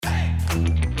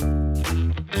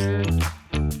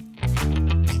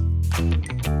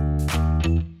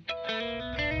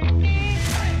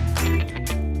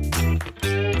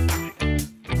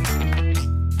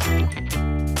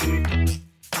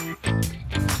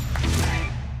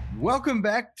Welcome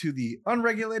back to the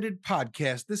Unregulated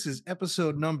Podcast. This is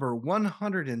episode number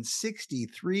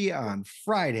 163 on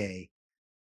Friday,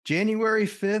 January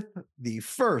 5th, the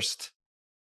first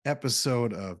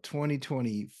episode of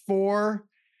 2024.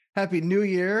 Happy New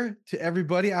Year to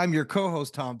everybody. I'm your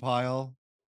co-host, Tom Pyle.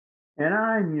 And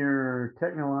I'm your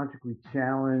technologically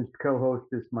challenged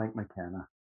co-hostess, Mike McKenna.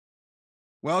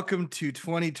 Welcome to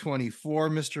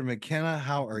 2024, Mr. McKenna.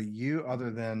 How are you,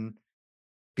 other than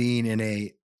being in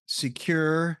a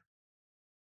secure,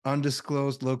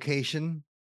 undisclosed location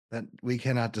that we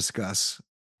cannot discuss?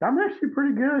 I'm actually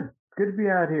pretty good. It's good to be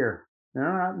out here. You know,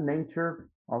 out in nature,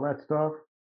 all that stuff.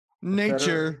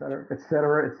 Nature. Et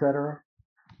cetera, et cetera.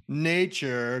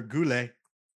 Nature. Goulet.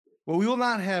 Well, we will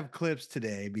not have clips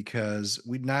today because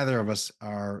neither of us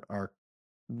are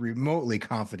remotely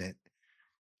confident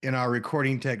in our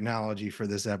recording technology for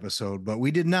this episode, but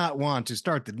we did not want to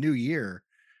start the new year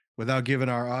without giving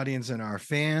our audience and our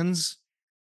fans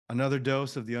another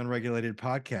dose of the Unregulated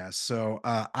Podcast. So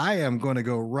I am going to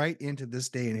go right into this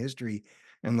day in history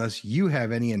unless you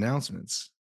have any announcements.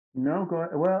 No, go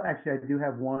ahead. Well, actually, I do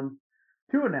have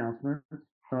two announcements.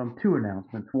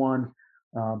 One,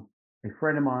 a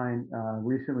friend of mine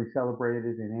recently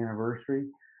celebrated an anniversary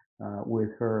with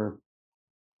her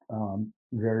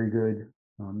very good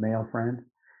male friend,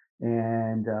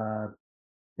 and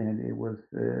it was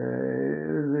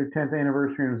their 10th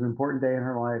anniversary. And it was an important day in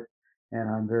her life, and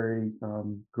I'm very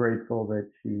grateful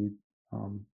that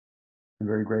I'm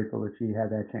very grateful that she had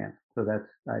that chance. So that's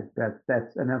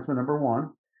announcement number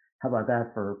one. How about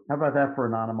that for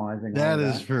anonymizing? That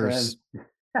is for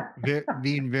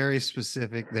being very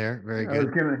specific there. Very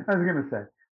good. I was gonna say.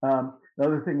 The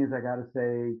other thing is I got to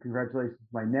say congratulations to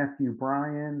my nephew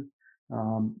Brian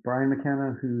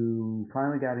McKenna, who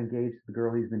finally got engaged to the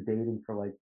girl he's been dating for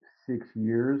like 6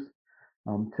 years.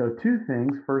 So two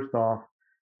things. First off,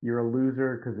 you're a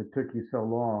loser because it took you so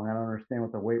long. I don't understand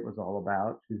what the wait was all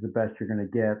about. She's the best you're going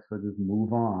to get, so just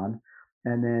move on.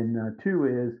 And then two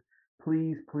is,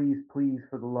 please, please, please,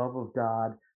 for the love of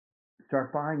God,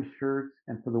 start buying shirts,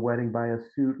 and for the wedding, buy a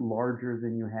suit larger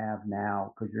than you have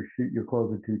now because your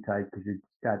clothes are too tight because you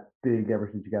got big ever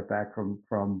since you got back from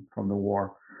the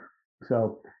war.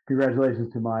 So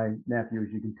congratulations to my nephew.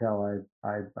 As you can tell,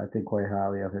 I think quite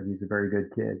highly of him. He's a very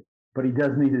good kid, but he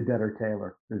does need a better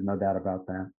tailor. There's no doubt about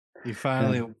that. He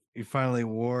finally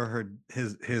wore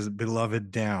his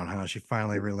beloved down, huh? She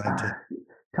finally relented.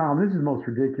 Tom, this is the most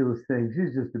ridiculous thing.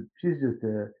 She's just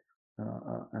a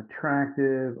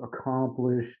attractive,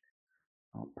 accomplished,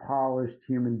 polished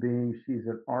human being. She's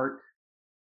an art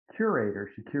curator.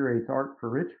 She curates art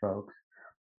for rich folks.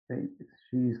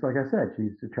 She's, like I said,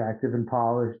 she's attractive and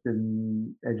polished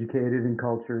and educated and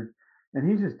cultured. And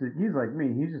he's like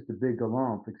me. He's just a big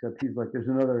galump, except he's like, just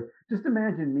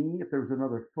imagine me if there was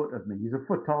another foot of me. He's a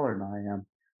foot taller than I am.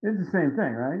 It's the same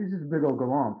thing, right? He's just a big old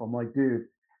galump. I'm like, dude,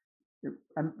 the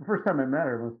first time I met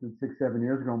her must have been 6-7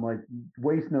 years ago. I'm like,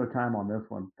 waste no time on this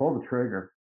one. Pull the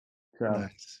trigger. So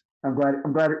nice. I'm glad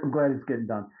it's getting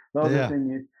done. The other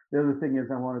thing is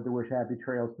I wanted to wish happy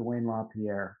trails to Wayne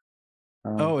LaPierre.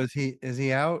 Is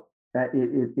he out?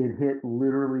 It hit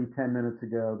literally 10 minutes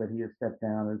ago that he has stepped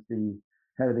down as the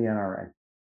head of the NRA.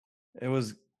 It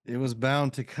was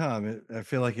bound to come. I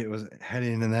feel like it was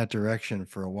heading in that direction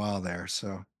for a while there.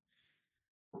 So,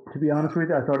 to be honest with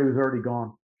you, I thought he was already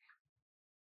gone.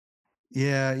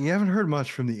 Yeah, you haven't heard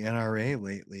much from the NRA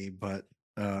lately, but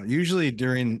usually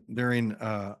during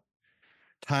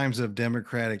times of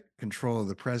Democratic control of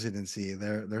the presidency,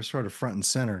 they're sort of front and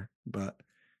center, but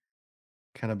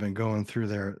kind of been going through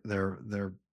they're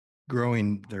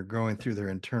growing through their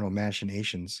internal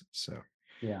machinations. So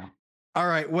yeah. All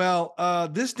right. Well,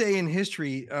 this day in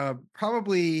history, you'll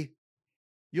probably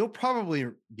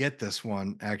get this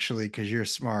one actually because you're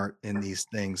smart in these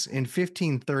things. In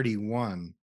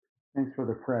 1531. Thanks for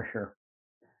the pressure.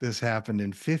 This happened in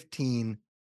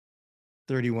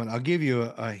 1531. I'll give you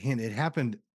a hint. It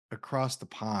happened across the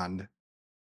pond.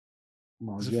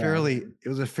 Well, it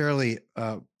was a fairly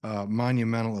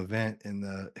monumental event in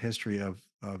the history of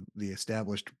the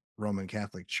established Roman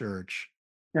Catholic Church.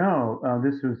 No,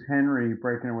 this was Henry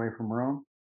breaking away from Rome.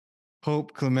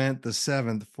 Pope Clement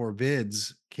VII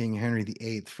forbids King Henry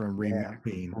VIII from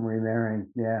remarrying.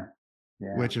 Yeah.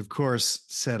 Which of course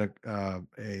set a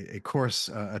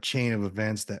chain of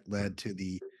events that led to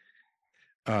the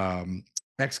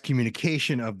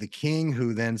excommunication of the king,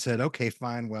 who then said, okay,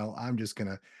 fine, well, I'm just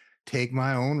going to take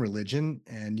my own religion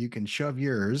and you can shove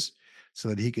yours, so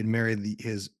that he could marry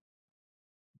his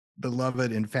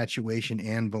beloved infatuation,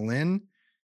 Anne Boleyn.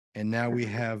 And now we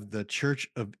have the Church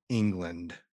of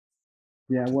England.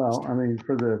 Yeah, well, I mean,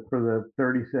 for the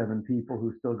 37 people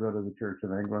who still go to the Church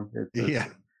of England, Yeah.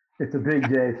 it's a big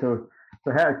day. So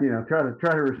heck,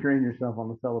 try to restrain yourself on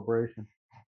the celebration.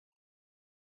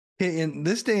 Okay, in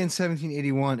this day in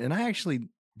 1781, and I actually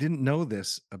didn't know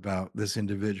this about this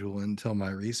individual until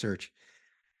my research.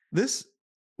 This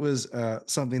was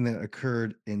something that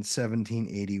occurred in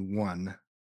 1781.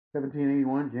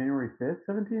 1781, January 5th,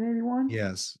 1781.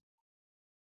 Yes.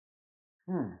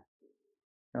 Hmm.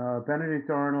 Benedict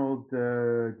Arnold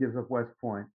gives up West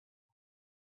Point.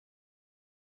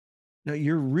 No,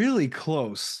 you're really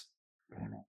close.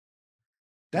 Damn it.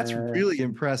 That's really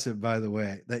impressive, by the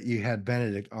way, that you had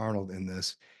Benedict Arnold in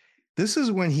this. This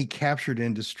is when he captured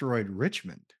and destroyed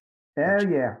Richmond, Oh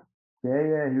Virginia. yeah,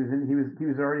 yeah. He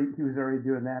was already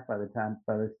doing that by this time.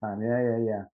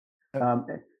 Yeah. Uh, Um,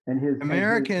 and his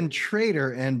American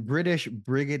traitor and British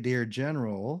brigadier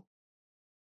general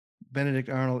Benedict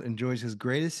Arnold enjoys his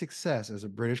greatest success as a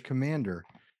British commander,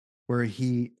 where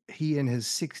he and his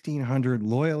 1,600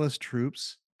 loyalist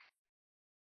troops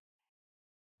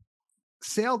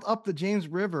sailed up the James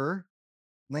River,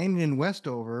 landed in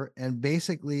Westover, and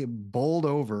basically bowled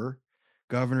over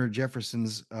Governor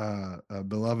Jefferson's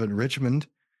beloved Richmond,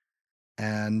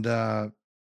 and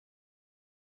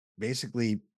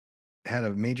basically had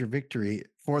a major victory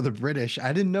for the British.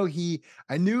 I didn't know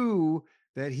I knew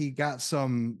that he got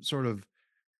some sort of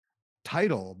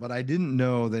title, but I didn't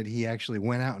know that he actually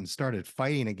went out and started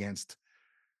fighting against.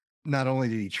 Not only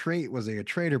did he was he a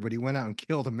traitor, but he went out and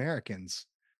killed Americans.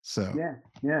 So yeah.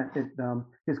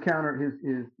 His counter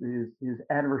his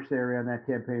adversary on that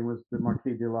campaign was the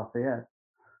Marquis de Lafayette,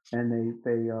 and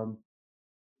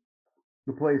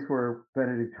the place where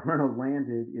Benedict Arnold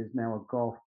landed is now a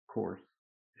golf course.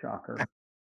 Shocker.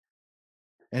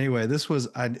 anyway, this was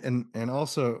I and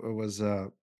also it was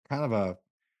kind of a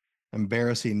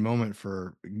embarrassing moment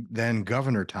for then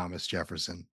Governor Thomas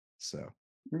Jefferson. So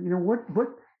What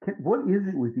is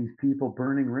it with these people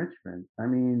burning Richmond? I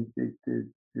mean,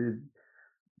 the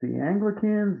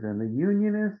Anglicans and the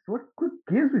Unionists. What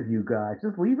gives with you guys?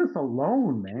 Just leave us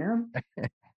alone, man.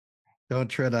 don't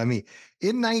tread on me.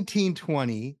 In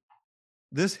 1920,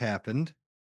 this happened.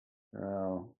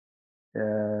 Oh,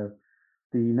 the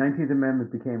 19th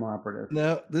Amendment became operative.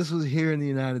 No, this was here in the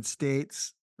United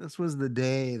States. This was the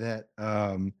day that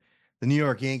the New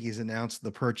York Yankees announced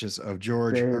the purchase of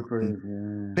George Babe Herman Ruth,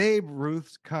 yeah. Babe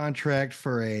Ruth's contract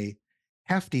for a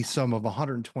hefty sum of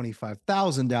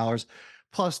 $125,000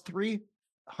 plus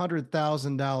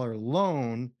 $300,000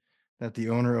 loan that the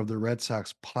owner of the Red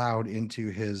Sox plowed into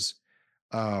his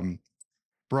um,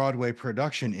 Broadway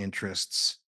production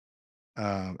interests.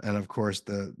 And of course,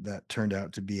 that turned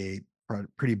out to be a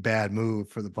pretty bad move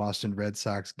for the Boston Red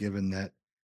Sox, given that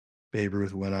Babe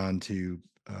Ruth went on to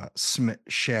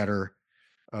shatter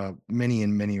many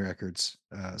and many records.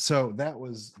 So that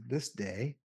was this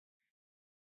day.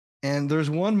 And there's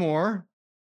one more.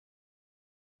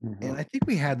 And I think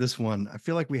we had this one. I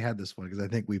feel like we had this one because I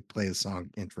think we played a song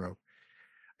intro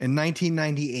in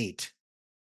 1998.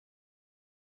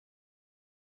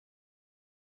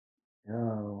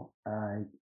 Oh, I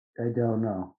don't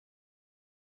know.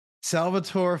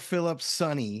 Salvatore Philip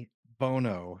Sonny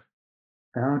Bono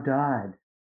Oh, died.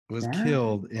 was That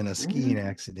killed in a skiing really?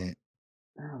 accident.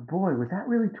 Oh boy, was that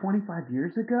really 25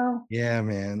 years ago? Yeah,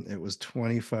 man, it was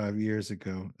 25 years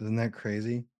ago. Isn't that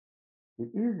crazy? It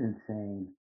is insane.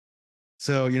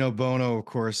 So, Bono, of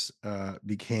course,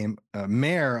 became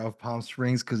mayor of Palm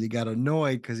Springs because he got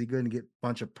annoyed because he couldn't get a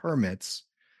bunch of permits,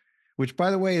 which, by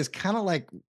the way, is kind of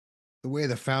like the way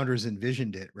the founders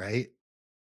envisioned it, right?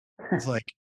 It's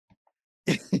like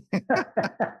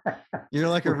you're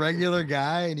like a regular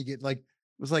guy and you get like,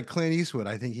 it was like Clint Eastwood.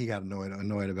 I think he got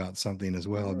annoyed about something as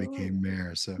well and became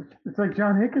mayor. So, It's like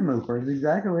John Hickenlooper. It's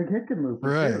exactly like Hickenlooper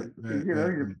right, too. right, right, He's a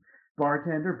right.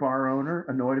 bartender, bar owner,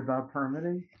 annoyed about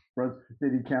permitting, runs for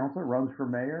city council, runs for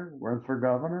mayor, runs for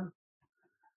governor.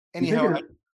 You Anyhow,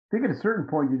 think at a certain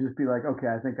point you just be like, okay,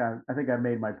 I think I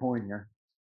made my point here.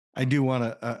 I do want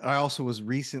to. I also was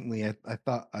recently. I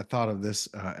thought of this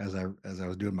as I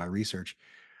was doing my research.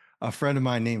 A friend of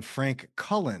mine named Frank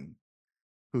Cullen,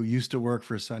 who used to work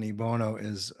for Sonny Bono,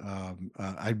 is.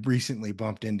 I recently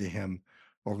bumped into him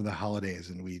over the holidays,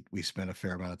 and we spent a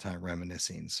fair amount of time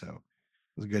reminiscing. So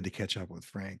it was good to catch up with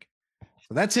Frank.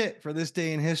 So that's it for this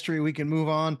day in history. We can move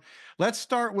on. Let's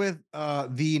start with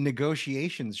the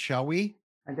negotiations, shall we?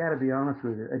 I got to be honest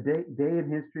with you. A day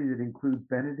in history that includes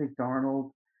Benedict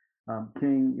Arnold,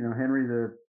 King, Henry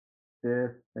the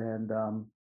Fifth, and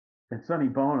Sonny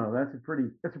Bono. That's a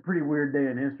pretty weird day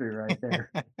in history right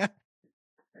there.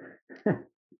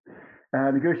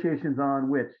 Negotiations on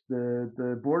which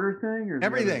the border thing or the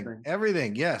other thing?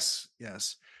 Everything. Yes,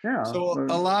 yes. Yeah. So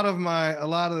a lot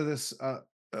of this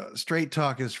straight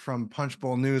talk is from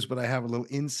Punchbowl News, but I have a little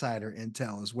insider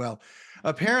intel as well.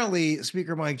 Apparently,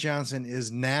 Speaker Mike Johnson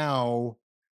is now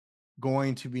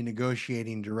going to be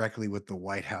negotiating directly with the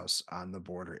White House on the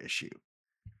border issue,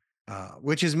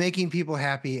 which is making people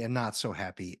happy and not so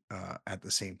happy at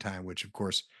the same time. Which, of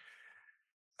course,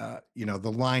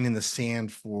 the line in the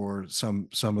sand for some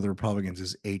of the Republicans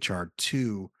is HR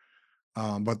 2.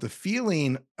 But the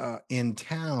feeling in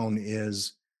town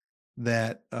is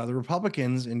that the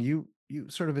Republicans, and you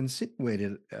sort of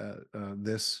insinuated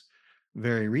this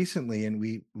very recently, and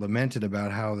we lamented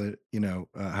about how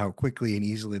how quickly and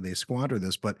easily they squander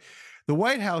this. But the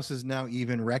White House is now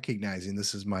even recognizing,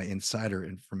 this is my insider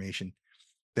information,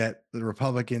 that the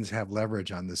Republicans have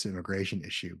leverage on this immigration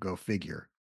issue. Go figure.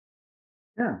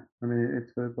 Yeah, I mean,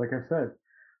 it's like I said,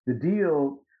 the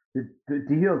deal,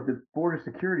 the border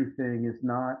security thing is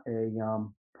not a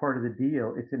part of the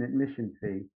deal. It's an admission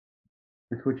fee.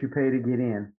 It's what you pay to get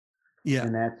in, Yeah.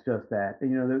 and that's just that.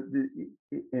 And,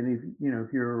 and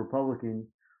if you're a Republican,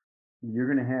 you're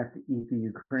going to have to eat the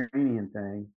Ukrainian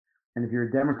thing, and if you're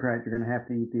a Democrat, you're going to have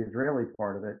to eat the Israeli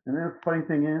part of it. And the funny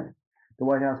thing is, the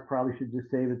White House probably should just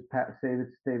save its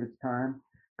time,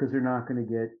 because they're not going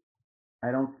to get.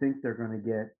 I don't think they're going to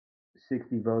get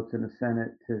 60 votes in the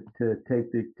Senate to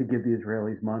give the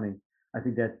Israelis money. I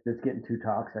think that's getting too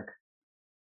toxic.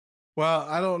 Well,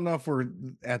 I don't know if we're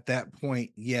at that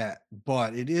point yet,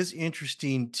 but it is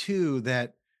interesting too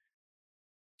that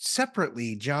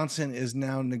separately Johnson is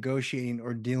now negotiating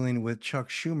or dealing with Chuck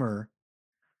Schumer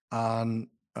on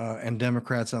and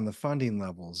Democrats on the funding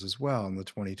levels as well, in the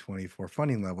 2024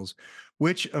 funding levels,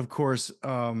 which of course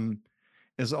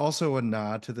is also a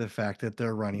nod to the fact that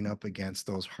they're running up against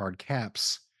those hard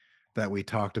caps that we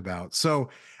talked about. So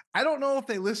I don't know if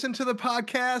they listen to the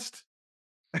podcast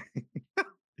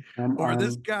or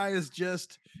this guy is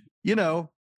just,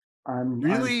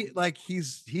 really like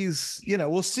he's,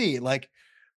 we'll see. Like,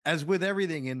 as with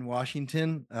everything in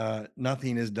Washington,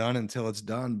 nothing is done until it's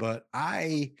done. But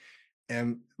I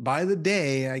am, by the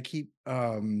day, I keep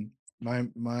my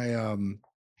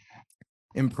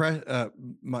impress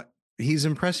my he's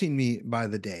impressing me by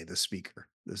the day. The speaker,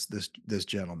 this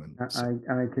gentleman. So.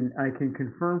 I can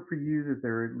confirm for you that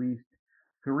there are at least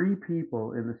 3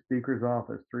 people in the Speaker's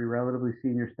office, 3 relatively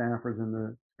senior staffers in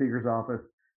the Speaker's office,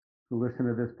 who listen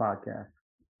to this podcast.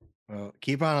 Well,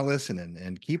 keep on listening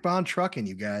and keep on trucking,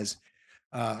 you guys.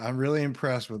 I'm really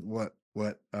impressed with what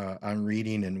I'm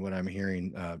reading and what I'm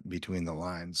hearing between the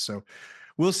lines. So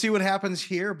we'll see what happens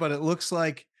here, but it looks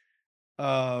like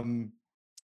not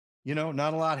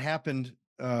a lot happened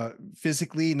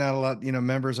physically. Not a lot.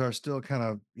 Members are still kind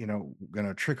of going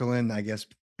to trickle in, I guess,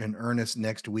 in earnest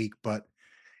next week. But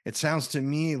it sounds to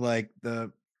me like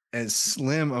as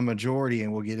slim a majority,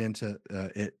 and we'll get into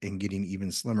it and getting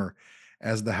even slimmer,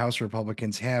 as the House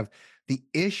Republicans have, the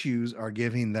issues are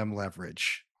giving them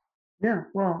leverage. Yeah,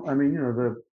 well, I mean,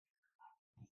 the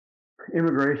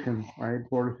immigration, right,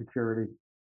 border security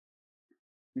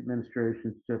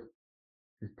administration's just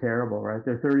terrible, right?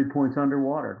 They're 30 points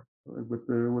underwater with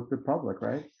the public,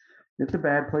 right? It's a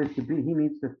bad place to be. He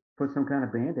needs to put some kind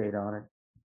of band-aid on it.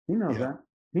 He knows that.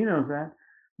 He knows that.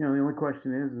 The only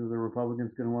question is the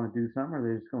Republicans going to want to do something, or are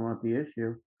they just going to want the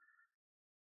issue?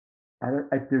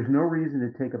 There's no reason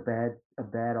to take a bad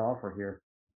offer here,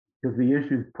 because the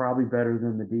issue is probably better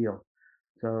than the deal.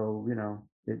 So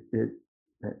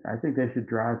I think they should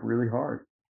drive really hard.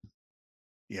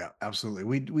 Yeah, absolutely.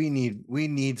 We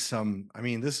need some. I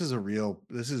mean, this is a real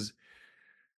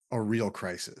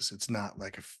crisis. It's not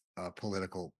like a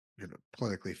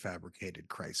politically fabricated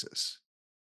crisis.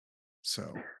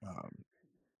 So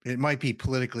it might be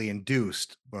politically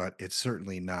induced, but it's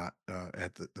certainly not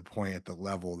at the point, at the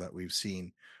level that we've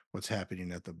seen what's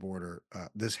happening at the border.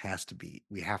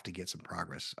 We have to get some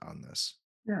progress on this.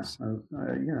 Yeah,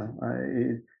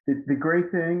 the great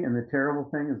thing and the terrible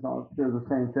thing is not they're the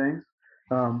same things.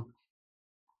 No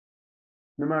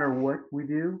matter what we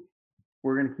do,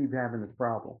 we're going to keep having this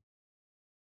problem.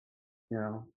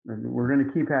 And we're going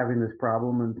to keep having this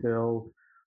problem until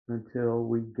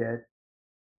we get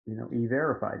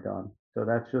E-Verify done. So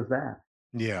that's just that.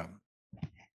 Yeah.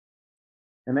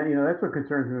 And then that's what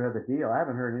concerns me about the deal. I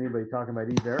haven't heard anybody talking about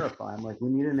E-Verify. I'm like, we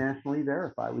need a national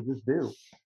E-Verify. We just do.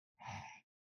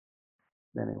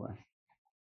 Anyway.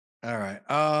 All right.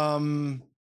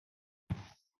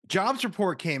 Jobs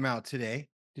report came out today.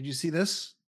 Did you see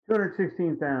this?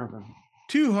 216,000.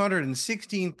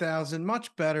 216,000,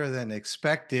 much better than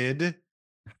expected.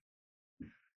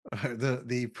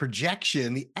 The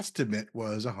projection, the estimate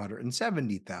was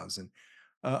 170,000.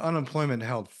 Unemployment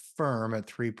held firm at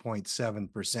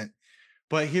 3.7%.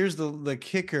 But here's the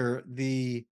kicker: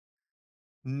 the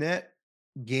net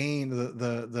gain,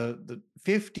 the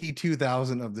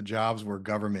 52,000 of the jobs were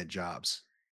government jobs.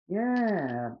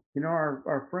 Yeah,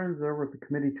 our friends over at the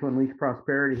Committee to Unleash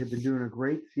Prosperity have been doing a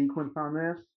great sequence on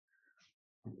this.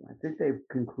 I think they've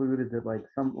concluded that like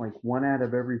one out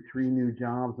of every three new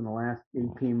jobs in the last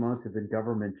 18 months have been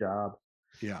government jobs.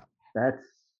 Yeah. That's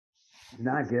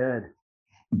not good.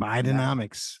 Not,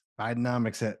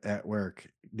 Bidenomics at work.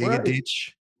 well,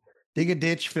 Dig a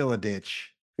ditch, fill a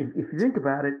ditch. if you think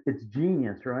about it, it's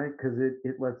genius, right? Because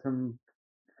it lets them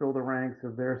fill the ranks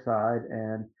of their side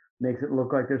and makes it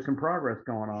look like there's some progress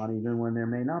going on, even when there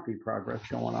may not be progress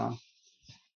going on.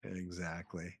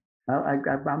 Exactly.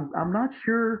 I'm not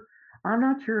sure. I'm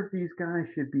not sure if these guys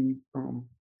should be,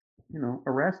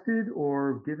 arrested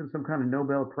or given some kind of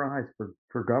Nobel Prize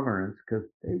for governance because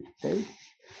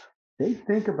they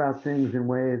think about things in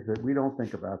ways that we don't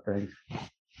think about things.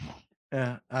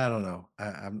 Yeah, I don't know.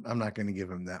 I'm not going to give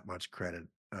him that much credit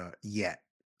yet.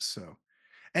 So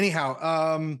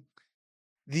anyhow,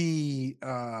 the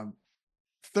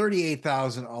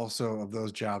 38,000 also of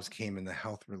those jobs came in the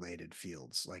health related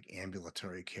fields like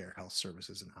ambulatory care, health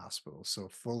services, and hospitals. So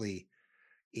fully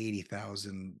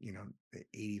 80,000,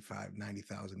 85,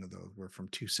 90,000 of those were from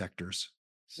two sectors.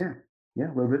 Yeah, yeah,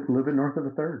 a little bit north of the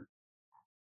third.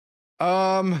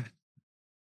 Um,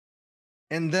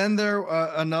 and then there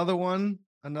another one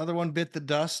bit the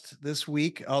dust this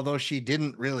week, although she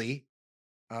didn't really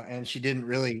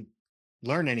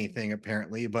learn anything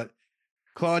apparently. But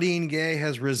Claudine Gay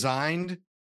has resigned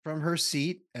from her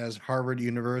seat as Harvard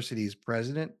University's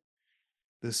president.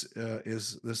 This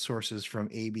source is from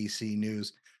ABC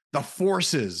News. The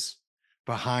forces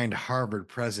behind Harvard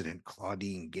president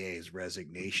Claudine Gay's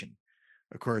resignation.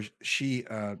 Of course, she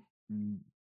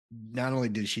not only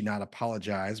did she not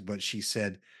apologize, but she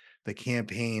said the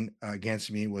campaign against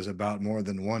me was about more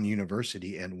than one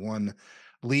university and one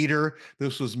leader.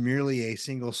 This was merely a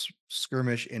single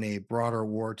skirmish in a broader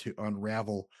war to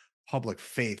unravel public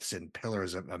faiths and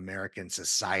pillars of American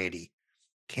society.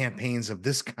 Campaigns of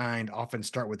this kind often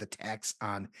start with attacks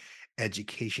on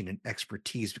education and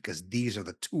expertise because these are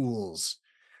the tools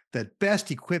that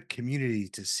best equip communities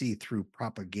to see through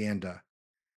propaganda.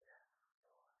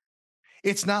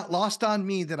 It's not lost on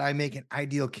me that I make an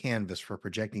ideal canvas for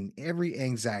projecting every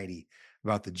anxiety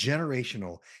about the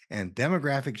generational and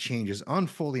demographic changes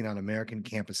unfolding on American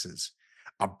campuses.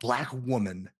 A Black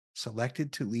woman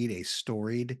selected to lead a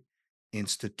storied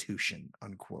institution,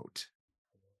 unquote.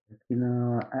 You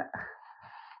know, I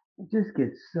just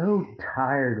get so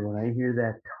tired when I hear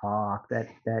that talk,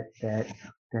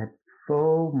 that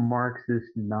faux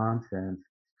Marxist nonsense.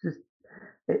 Just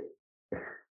it,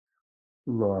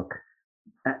 look,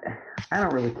 I, I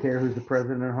don't really care who's the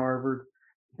president of Harvard.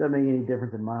 It doesn't make any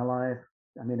difference in my life.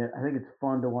 I mean, I think it's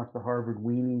fun to watch the Harvard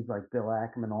weenies like Bill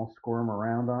Ackman all squirm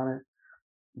around on it.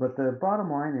 But the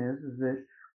bottom line is that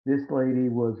this lady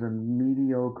was a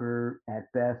mediocre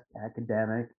at best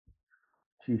academic.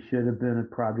 She should have been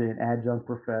probably an adjunct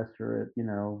professor at,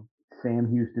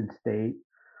 Sam Houston State,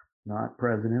 not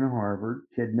president of Harvard.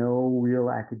 She had no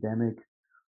real academic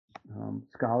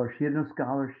scholar. She had no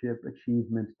scholarship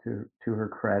achievements to her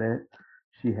credit.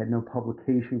 She had no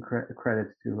publication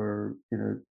credits to her,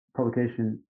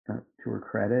 publication to her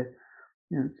credit.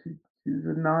 She was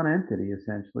a non-entity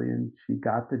essentially, and she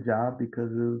got the job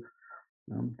because of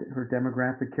her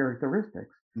demographic characteristics.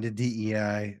 The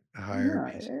DEI hire, Yeah,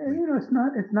 and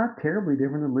basically. it's not terribly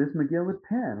different than Liz McGill at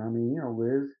Penn. I mean,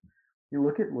 Liz. You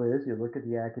look at Liz, you look at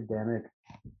the academic,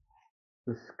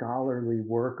 the scholarly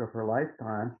work of her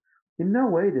lifetime. In no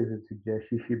way does it suggest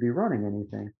she should be running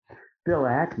anything. Bill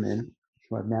Ackman,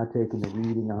 who I've now taken to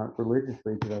reading on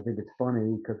religiously because I think it's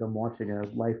funny because I'm watching a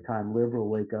lifetime liberal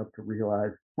wake up to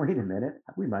realize, wait a minute,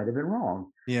 we might have been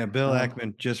wrong. Yeah, Bill Um,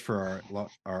 Ackman, just for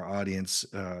our audience,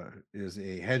 is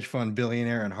a hedge fund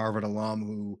billionaire and Harvard alum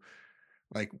who,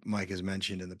 like Mike has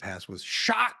mentioned in the past, was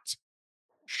shocked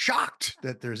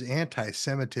that there's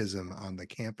anti-Semitism on the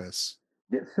campus.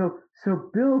 yeah, so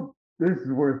Bill, this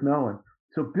is worth knowing.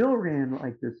 So Bill ran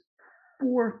like this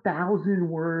 4,000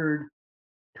 word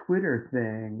Twitter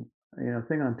thing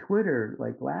on Twitter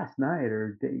like last night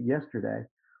or yesterday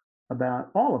about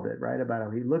all of it, right? About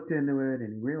how he looked into it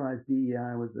and he realized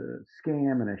DEI was a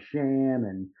scam and a sham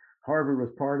and Harvard was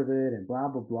part of it and blah,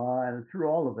 blah, blah. And through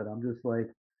all of it, I'm just like,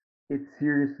 it's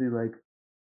seriously like,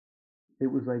 it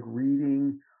was like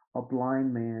reading a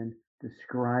blind man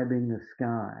describing the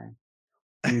sky.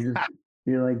 You just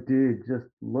You're like, dude, just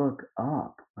look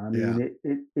up. I Yeah. mean,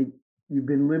 you've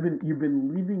been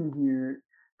living here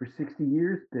for 60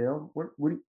 years, Bill.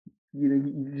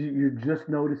 You're just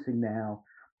noticing now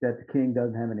that the king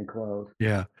doesn't have any clothes.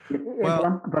 Yeah. But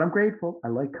Well, I'm grateful. I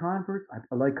like converts.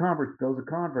 I like converts. Bill's a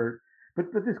convert.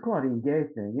 But this Claudine Gay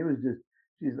thing, it was just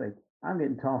she's like, I'm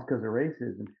getting tossed because of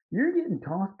racism. You're getting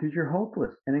tossed because you're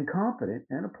hopeless and incompetent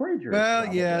and a plagiarist, well,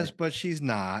 probably. yes, but she's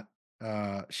not.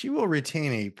 She will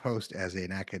retain a post as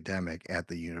an academic at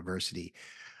the university,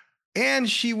 and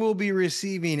she will be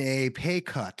receiving a pay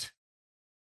cut.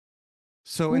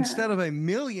 So Yeah, instead of $1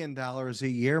 million a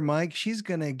year, Mike, she's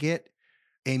going to get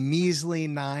a measly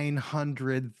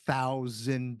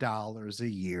 $900,000 a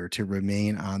year to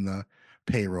remain on the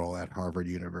payroll at Harvard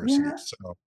University. yeah.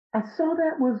 So I saw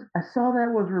that was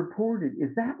reported.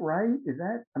 Is that right? Is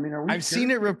that? I mean, are we I've seen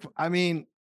sure? it. I mean,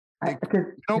 Because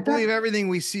I don't that believe everything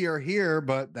we see or hear,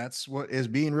 but that's what is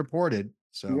being reported.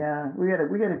 So yeah, we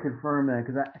gotta confirm that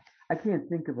because I can't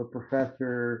think of a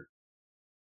professor.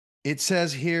 it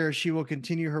says here she will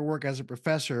continue her work as a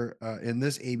professor in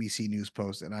this ABC News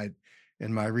post, and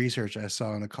in my research, I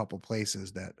saw in a couple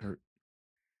places that her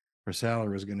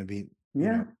salary was going to be,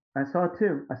 Yeah, I saw it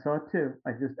too. I saw it too.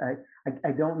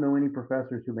 I don't know any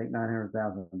professors who make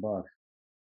 900,000 bucks.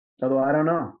 Although I don't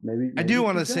know. I do Maybe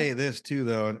want she to does. say this too,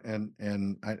 though,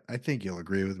 and I think you'll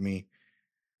agree with me.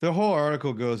 The whole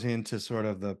article goes into sort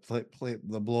of the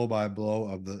blow by blow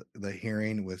of the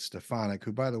hearing with Stefanik,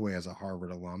 who, by the way, is a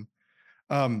Harvard alum.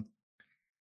 Um,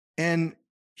 and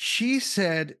she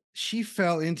said she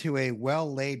fell into a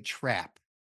well laid trap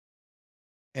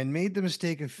and made the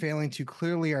mistake of failing to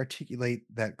clearly articulate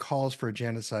that calls for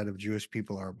genocide of Jewish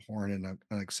people are abhorrent and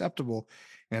unacceptable.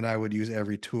 And I would use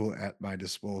every tool at my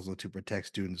disposal to protect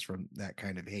students from that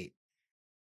kind of hate.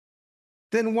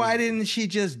 Then why didn't she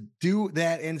just do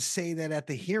that and say that at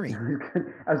the hearing?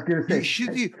 I was gonna You say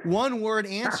should do one word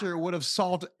answer would have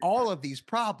solved all of these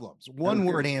problems. I was One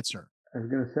gonna word answer. I was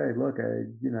gonna say, look,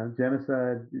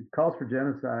 genocide calls for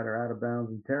genocide are out of bounds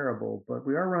and terrible, but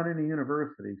we are running a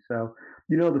university. So,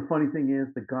 the funny thing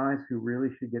is, the guys who really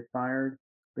should get fired,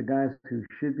 the guys who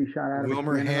should be shot out of a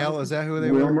Wilmer cannon Hale, is open, that who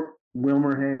they were?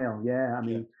 Wilmer Hale. Yeah, I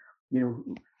Yeah.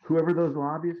 mean, whoever those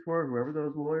lobbyists were, whoever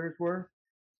those lawyers were,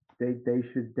 they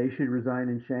should resign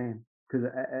in shame because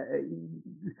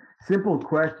simple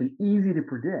question, easy to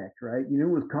predict, right? You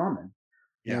knew it was coming,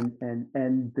 Yeah.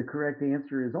 and the correct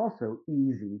answer is also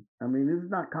easy. I mean, this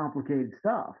is not complicated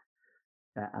stuff.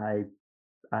 I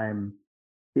I'm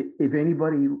if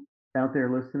anybody out there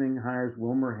listening hires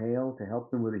Wilmer Hale to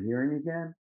help them with a hearing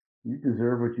again, you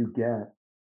deserve what you get.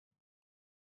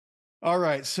 All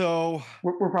right. So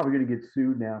We're probably going to get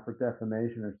sued now for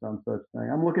defamation or some such thing.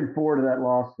 I'm looking forward to that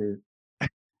lawsuit.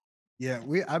 yeah,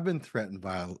 I've been threatened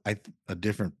by a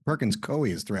different Perkins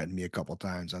Coie has threatened me a couple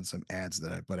times on some ads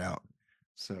that I put out.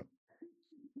 So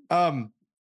um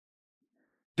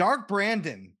Dark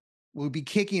Brandon will be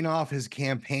kicking off his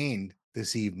campaign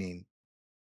this evening.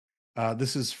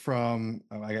 This is from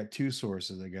I got two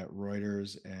sources. I got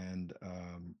Reuters and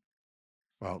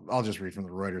well, I'll just read from the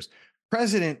Reuters.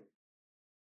 President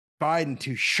Biden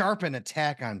to sharpen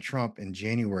attack on Trump in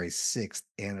January 6th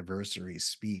anniversary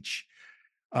speech.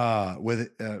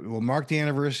 Will mark the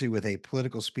anniversary with a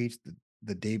political speech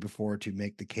the day before to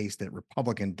make the case that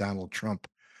Republican Donald Trump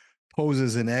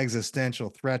poses an existential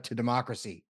threat to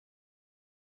democracy.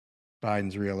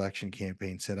 Biden's reelection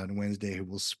campaign said on Wednesday he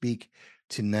will speak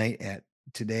today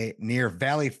near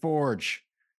Valley Forge,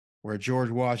 where George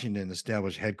Washington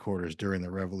established headquarters during the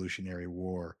Revolutionary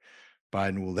War.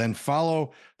 Biden will then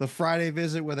follow the Friday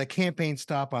visit with a campaign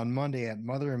stop on Monday at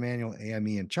Mother Emanuel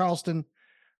AME in Charleston,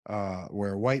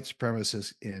 where white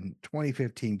supremacists in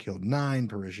 2015 killed 9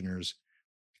 parishioners.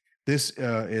 This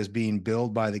is being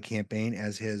billed by the campaign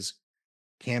as his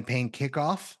campaign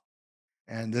kickoff,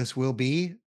 and this will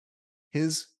be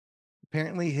his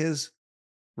apparently his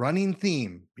running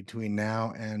theme between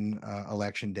now and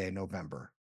election day,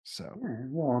 November. So, Yeah,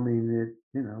 well, I mean,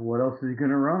 what else is he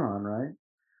going to run on, right?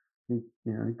 He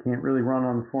can't really run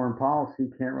on foreign policy,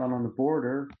 can't run on the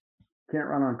border, can't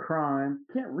run on crime,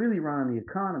 can't really run on the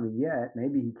economy yet.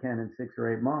 Maybe he can in 6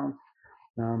 or 8 months.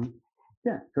 Um,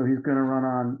 yeah, so he's going to run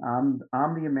on.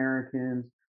 I'm the Americans.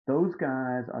 Those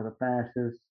guys are the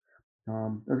fascists.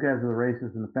 Those guys are the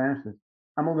racists and the fascists.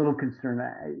 I'm a little concerned.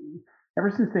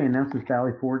 Ever since they announced this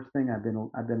Valley Forge thing, I've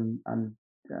been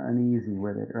uneasy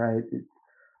with it. Right,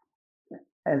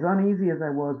 as uneasy as I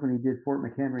was when he did Fort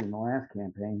McHenry in the last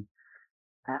campaign.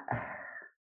 I,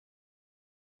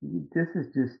 this is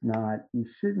just not. You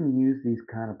shouldn't use these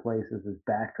kind of places as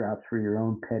backdrops for your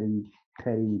own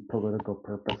petty political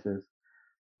purposes.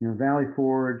 Valley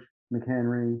Forge,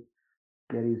 McHenry,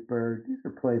 Gettysburg. These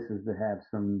are places that have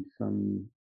some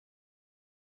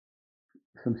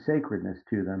sacredness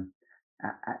to them.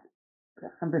 I,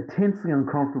 I'm intensely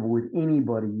uncomfortable with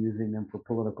anybody using them for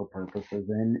political purposes,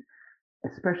 and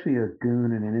especially a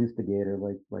goon and an instigator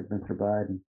like Mr.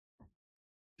 Biden.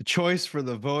 The choice for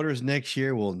the voters next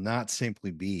year will not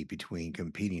simply be between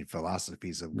competing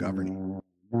philosophies of governing. No,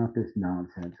 not this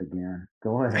nonsense again.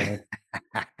 Go ahead.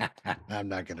 I'm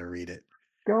not going to read it.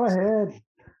 Go ahead.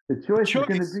 The The choice is going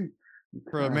to choice be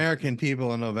for American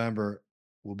people in November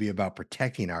will be about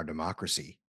protecting our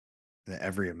democracy and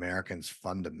every American's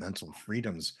fundamental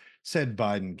freedoms, said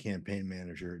Biden campaign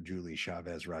manager Julie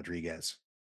Chavez Rodriguez.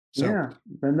 So, Yeah,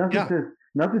 but yeah,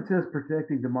 nothing says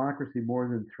protecting democracy more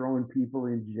than throwing people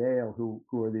in jail who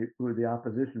are the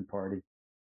opposition party.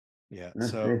 yeah.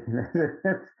 That's So,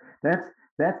 that's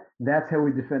that's how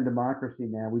we defend democracy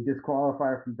now. We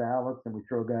disqualify from ballots and we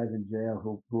throw guys in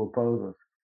jail who oppose us.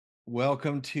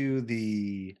 welcome to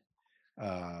the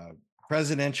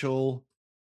presidential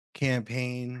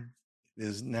campaign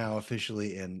is now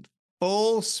officially in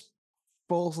full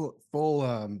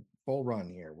full run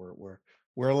here.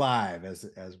 We're live,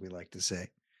 as we like to say.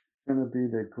 It's going to be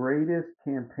the greatest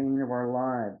campaign of our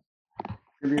lives. It's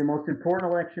going to be the most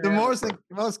important election The ever.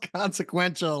 most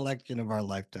consequential election of our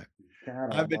lifetime.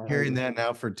 God I've been hearing that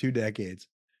now for 2 decades.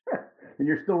 And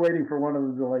you're still waiting for one of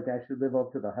them to actually live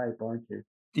up to the hype, aren't you?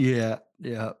 Yeah,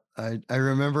 yeah. I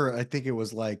remember. I think it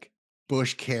was like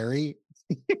Bush Kerry.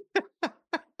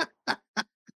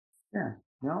 Yeah.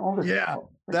 All this. Yeah,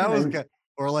 that was good.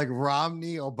 Or like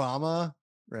Romney Obama,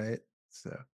 right?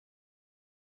 So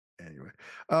anyway,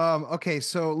 okay.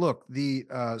 So look, the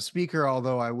speaker,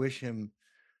 although I wish him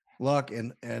luck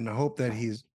and hope that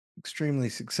he's extremely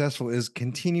successful, is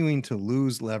continuing to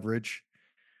lose leverage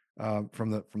from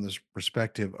the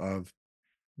perspective of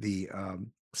the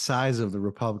size of the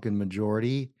Republican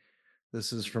majority.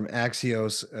 This is from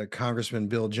Axios. Congressman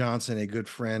Bill Johnson, a good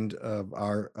friend of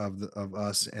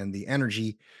us and the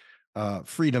energy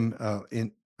freedom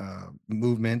in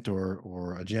movement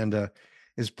or agenda,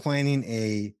 is planning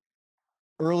a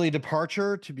early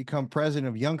departure to become president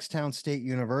of Youngstown State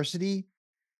University,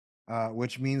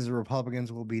 which means the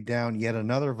Republicans will be down yet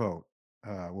another vote.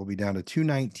 Will be down to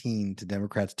 219 to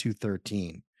Democrats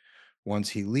 213 once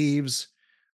he leaves,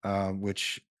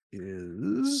 which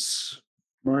is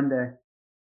Monday.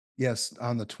 yes,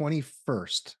 on the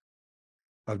 21st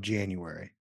of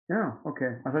January. Yeah.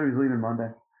 Okay. I thought he was leaving Monday.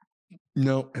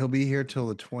 No, he'll be here till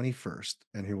the 21st,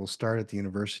 and he will start at the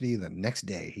university the next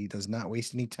day. He does not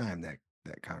waste any time, that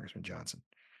Congressman Johnson.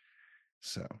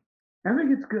 So I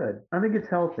think it's good. I think it's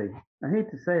healthy. I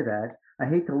hate to say that. I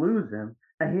hate to lose him.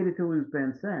 I hated to lose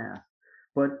Ben Sass.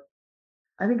 But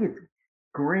I think it's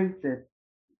great that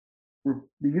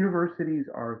the universities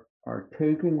are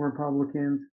taking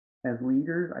Republicans as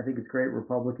leaders. I think it's great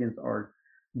Republicans are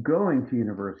going to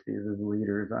universities as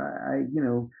leaders.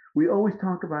 We always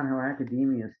talk about how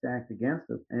academia is stacked against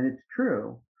us, and it's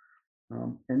true.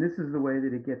 And this is the way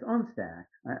that it gets unstacked.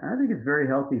 I think it's very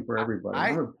healthy for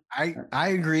everybody. I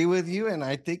agree with you, and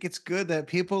I think it's good that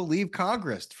people leave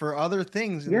Congress for other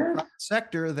things in the private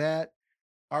sector that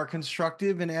are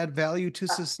constructive and add value to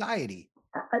society.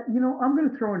 I'm going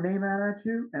to throw a name out at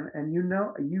you, and you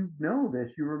know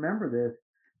this, you remember this.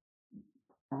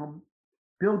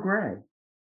 Bill Gray.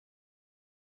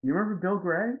 You remember Bill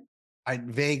Gray? I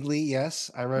vaguely, yes,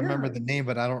 I remember the name,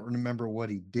 but I don't remember what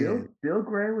he did. Bill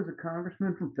Gray was a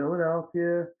congressman from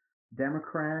Philadelphia,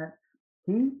 Democrat.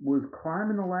 He was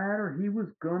climbing the ladder. He was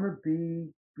going to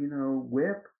be,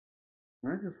 whip.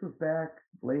 Right? This was back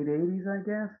late 80s, I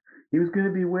guess. He was going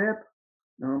to be whip.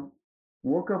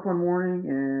 Woke up one morning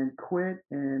and quit,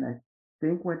 and I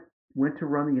think went to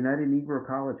run the United Negro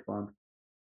College Fund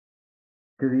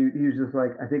because he was just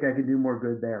like, I think I could do more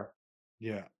good there.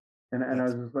 Yeah. And I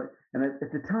was just like, and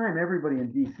at the time, everybody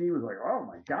in DC was like, oh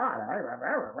my God. And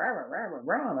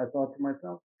I thought to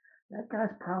myself, that guy's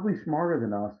probably smarter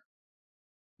than us.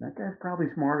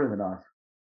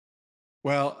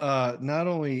 Well, not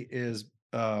only is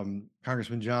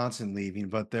Congressman Johnson leaving,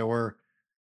 but there were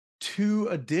 2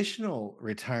 additional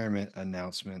retirement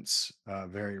announcements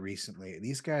very recently.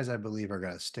 These guys, I believe, are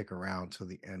going to stick around till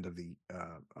the end of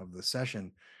the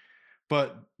session.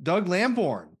 But Doug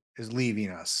Lamborn is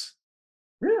leaving us.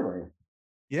 Really?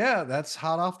 Yeah, that's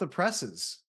hot off the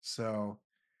presses. So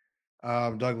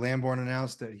Doug Lamborn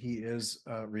announced that he is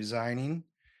resigning,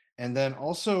 and then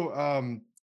also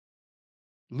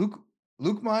Luke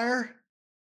Meyer.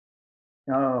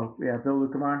 Oh yeah, Bill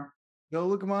Lukemeyer. Bill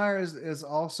Lukemeyer is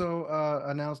also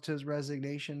announced his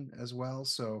resignation as well.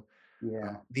 So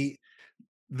yeah,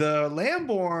 The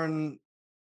Lamborn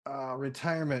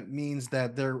retirement means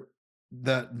that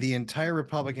the entire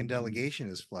Republican delegation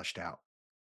is flushed out.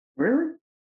 Really?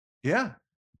 Yeah.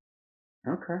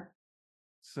 Okay.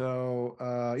 So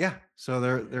yeah, so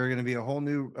they're going to be a whole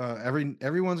new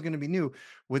everyone's going to be new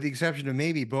with the exception of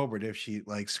maybe Boebert if she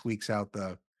like squeaks out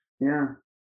Yeah.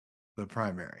 the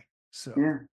primary. So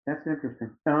Yeah. That's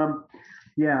interesting.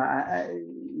 Yeah.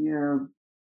 You know,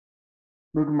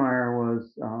 Lugemeyer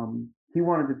was he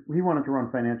wanted to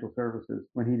run financial services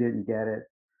when he didn't get it.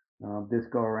 This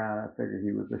go around, I figured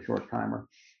he was a short timer.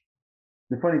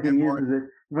 Lamborn,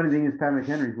 The funny thing is Pat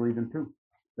McHenry's leaving too.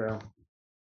 So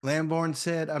Lamborn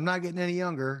said, "I'm not getting any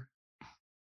younger.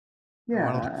 I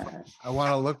want to yeah, I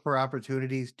want to look for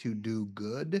opportunities to do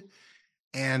good."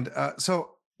 And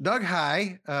so Doug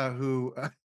High, who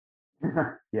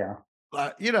yeah,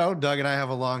 Doug and I have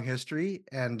a long history,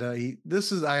 and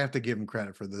this is I have to give him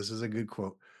credit for this. This is a good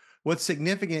quote. What's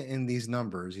significant in these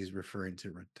numbers? He's referring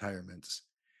to retirements.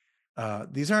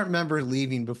 These aren't members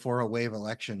leaving before a wave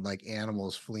election like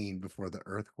animals fleeing before the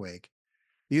earthquake.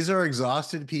 These are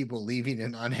exhausted people leaving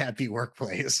an unhappy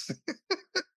workplace.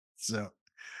 So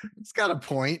it's got a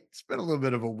point. It's been a little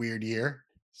bit of a weird year.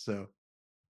 So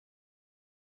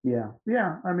yeah.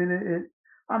 I mean,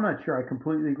 I'm not sure I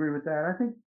completely agree with that. I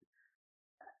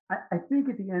think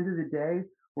at the end of the day,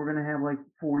 we're going to have like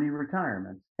 40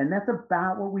 retirements, and that's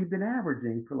about what we've been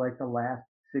averaging for like the last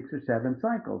 6 or 7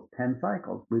 cycles, 10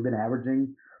 cycles. We've been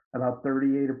averaging about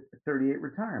 38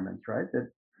 retirements, right?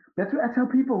 That's how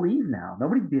people leave now.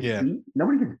 yeah,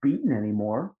 Nobody gets beaten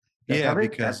anymore. yeah,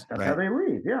 That's how they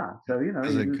leave. Yeah. So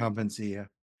because of incumbency.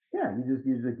 Yeah,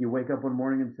 you wake up one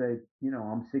morning and say,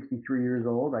 I'm 63 years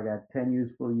old. I got 10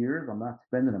 useful years. I'm not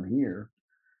spending them here.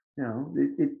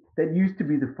 That used to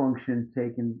be the function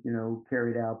taken,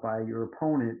 carried out by your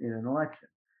opponent in an election.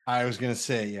 I was going to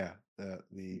say, yeah,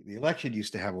 the election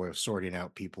used to have a way of sorting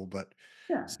out people, but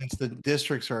Yeah, since the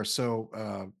districts are so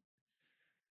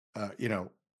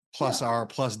plus yeah, R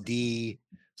plus D,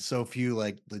 so few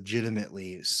like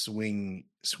legitimately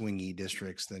swingy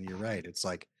districts, then you're right. It's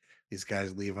like these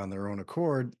guys leave on their own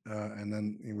accord, and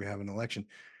then we have an election.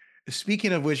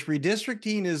 Speaking of which,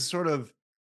 redistricting is sort of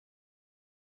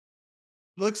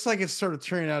looks like it's sort of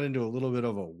turning out into a little bit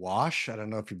of a wash. I don't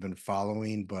know if you've been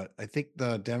following, but I think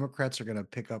the Democrats are going to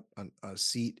pick up a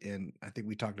seat in. I think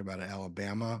we talked about it,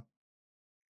 Alabama.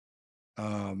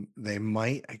 They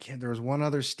might. I can't. There was one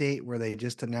other state where they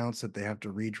just announced that they have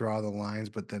to redraw the lines,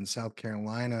 but then South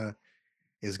Carolina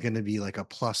is going to be like a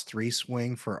 +3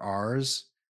 swing for ours.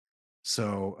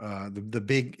 So the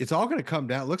big, it's all going to come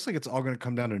down. It looks like it's all going to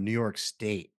come down to New York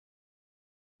State.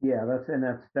 yeah.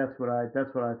 That's what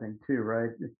I think too,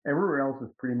 right? Everywhere else is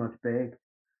pretty much baked.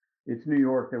 It's New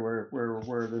York that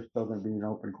where there's still going to be an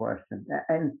open question.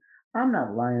 And I'm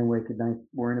not lying awake at night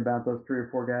worrying about those 3 or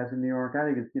 4 guys in New York. I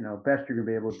think it's best you're going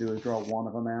to be able to do is draw one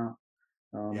of them out.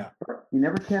 Yeah, But you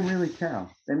never can really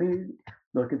tell. I mean,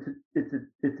 look, it's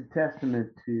a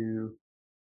testament to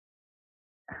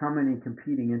how many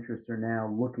competing interests are now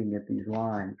looking at these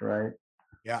lines, right?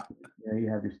 yeah. You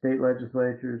have your state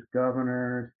legislatures,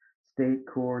 governors, state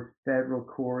courts, federal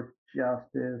courts,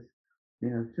 justice.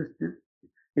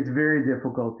 It's very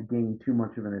difficult to gain too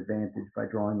much of an advantage by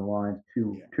drawing the lines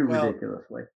too Yeah. too Well,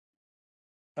 ridiculously.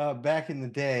 back in the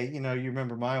day, you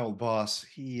remember my old boss.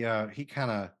 He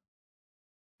kind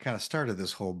of started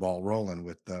this whole ball rolling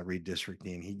with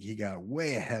redistricting. He got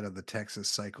way ahead of the Texas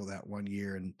cycle that one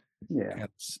year and Yeah,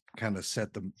 kind of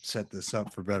set this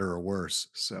up for better or worse.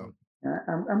 So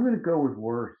I'm going to go with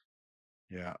worse.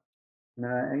 yeah,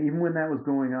 Even when that was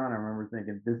going on, I remember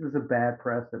thinking this is a bad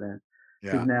precedent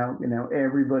because yeah. now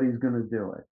everybody's going to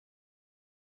do it.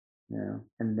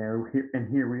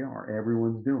 And here we are.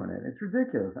 Everyone's doing it. It's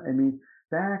ridiculous. I mean,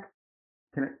 back.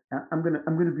 I'm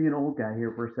gonna be an old guy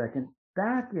here for a second.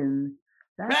 Back in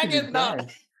back Back in the in the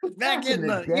day, back back in in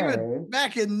the the even day,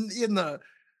 back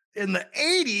in the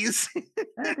 80s.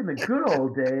 back in the good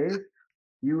old days,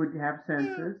 you would have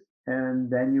census, and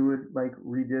then you would like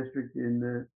redistrict in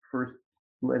the first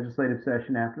legislative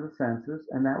session after the census,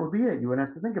 and that would be it. You wouldn't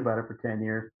have to think about it for 10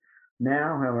 years.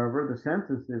 Now, however, the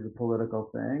census is a political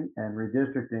thing, and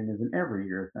redistricting is an every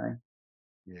year thing.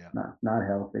 Yeah. Not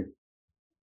healthy.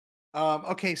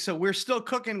 Okay, so we're still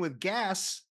cooking with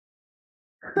gas,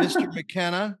 Mr.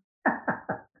 McKenna.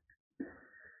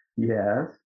 Yes.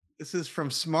 This is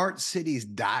from Smart Cities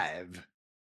Dive.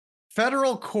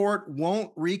 Federal court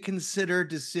won't reconsider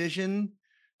decision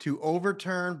to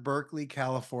overturn Berkeley,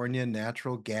 California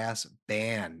natural gas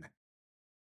ban.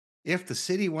 If the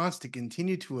city wants to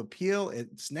continue to appeal,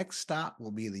 its next stop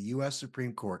will be the U.S.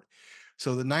 Supreme Court.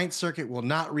 So the Ninth Circuit will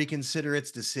not reconsider its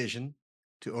decision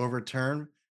to overturn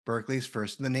Berkeley's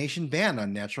first in the nation ban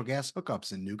on natural gas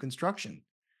hookups in new construction.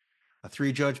 A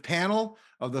three-judge panel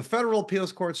of the Federal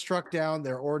Appeals Court struck down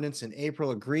their ordinance in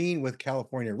April, agreeing with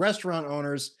California restaurant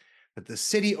owners that the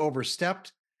city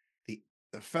overstepped the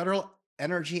Federal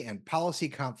Energy and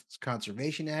Policy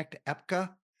Conservation Act, EPCA,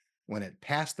 when it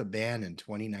passed the ban in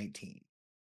 2019.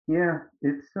 Yeah,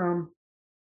 it's been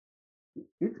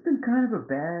kind of a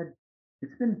bad.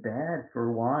 It's been bad for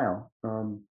a while.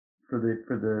 For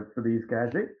these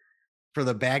guys. For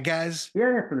the bad guys?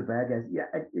 Yeah, for the bad guys. Yeah,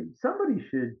 somebody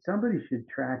should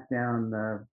track down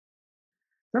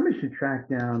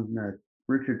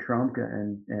Richard Trumka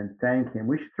and thank him.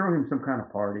 We should throw him some kind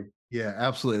of party. Yeah,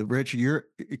 absolutely. Rich,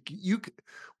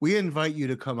 we invite you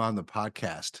to come on the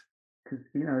podcast.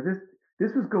 Because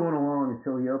this was going along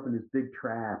until he opened his big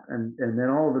trap, and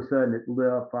then all of a sudden it lit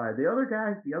up fire. The other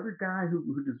guy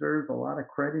who deserves a lot of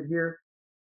credit here,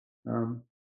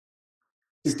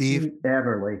 is Steve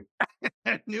Everly.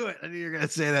 I knew it. I knew you were going to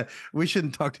say that. We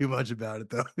shouldn't talk too much about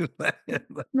it, though.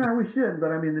 No, we shouldn't.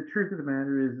 But I mean, the truth of the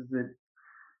matter is that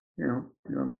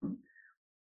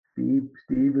Steve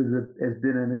has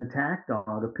been an attack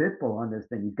dog, a pit bull on this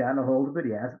thing. He's gotten a hold of it.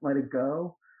 He hasn't let it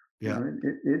go. Yeah.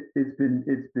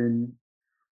 It's been.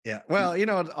 Yeah. Well,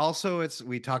 also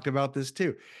we talked about this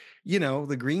too.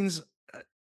 The Greens,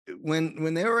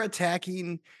 when they were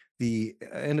attacking the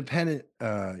independent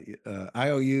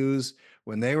IOUs,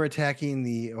 when they were attacking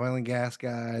the oil and gas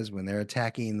guys, when they're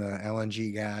attacking the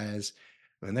LNG guys,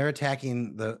 when they're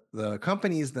attacking the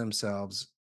companies themselves,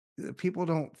 people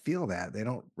don't feel that. They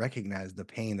don't recognize the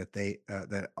pain that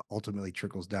that ultimately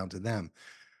trickles down to them.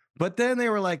 But then they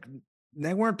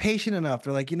weren't patient enough.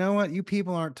 They're like, you know what? You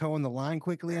people aren't towing the line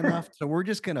quickly enough, so we're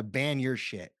just going to ban your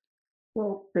shit.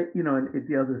 Well, and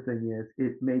the other thing is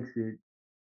it makes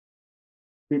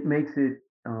it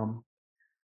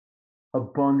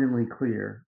abundantly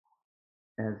clear,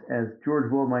 as George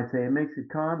Will might say, it makes it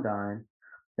condign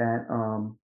that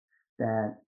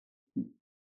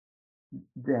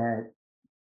that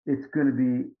it's going to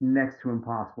be next to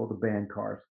impossible to ban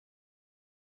cars.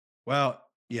 Well,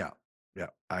 yeah,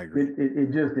 I agree.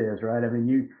 It just is, right? I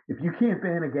mean, if you can't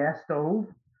ban a gas stove,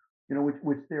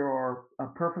 which there are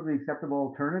perfectly acceptable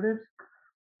alternatives.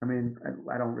 I mean,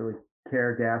 I don't really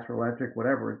care, gas or electric,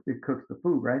 whatever. It cooks the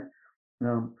food, right?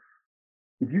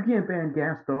 If you can't ban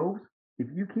gas stoves, if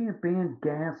you can't ban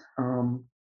gas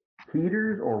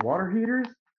heaters or water heaters,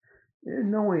 there's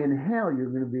no way in hell you're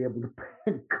going to be able to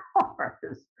ban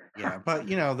cars. Yeah, but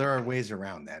there are ways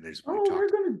around that.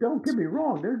 Don't get me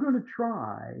wrong, they're going to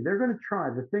try. They're going to try.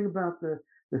 The thing about the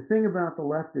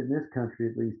left in this country,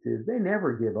 at least, is they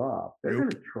never give up. They're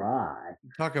going to try.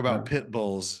 Talk about pit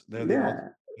bulls. They're the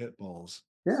ultimate pit bulls.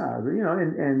 Yeah,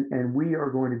 and we are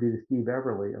going to be the Steve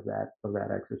Everly of that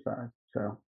exercise.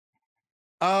 So,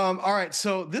 all right.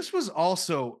 So this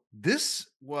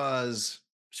was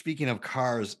speaking of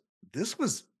cars. This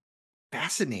was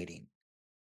fascinating.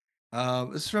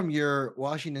 This is from your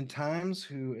Washington Times,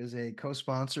 who is a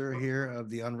co-sponsor here of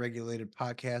the Unregulated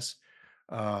Podcast.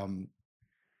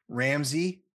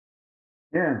 Ramsey.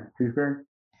 Yeah, too fair.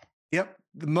 Yep.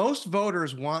 The most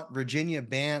voters want Virginia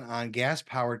ban on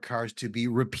gas-powered cars to be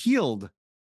repealed,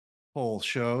 poll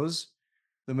shows.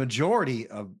 The majority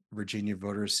of Virginia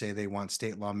voters say they want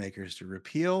state lawmakers to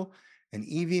repeal an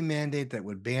EV mandate that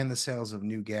would ban the sales of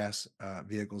new gas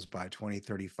vehicles by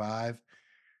 2035.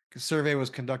 The survey was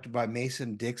conducted by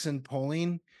Mason-Dixon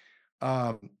polling.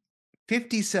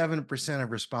 57%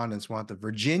 of respondents want the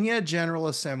Virginia General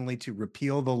Assembly to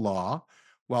repeal the law,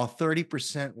 while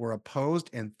 30% were opposed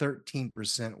and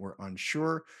 13% were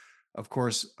unsure. Of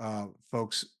course,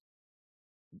 folks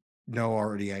know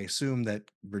already, I assume, that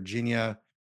Virginia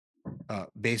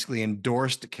basically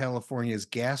endorsed California's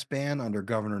gas ban under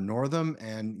Governor Northam.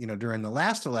 And, during the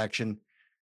last election,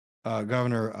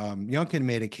 Governor Youngkin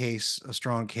made a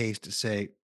strong case to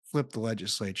say, flip the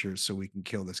legislature so we can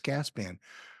kill this gas ban.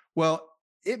 Well,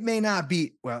 it may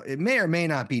or may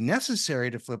not be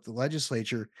necessary to flip the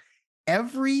legislature.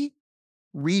 Every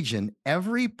region,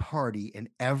 every party, and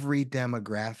every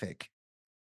demographic,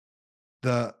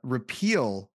 the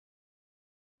repeal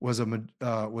was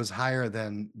higher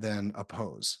than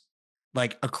oppose.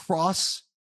 Like across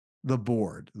the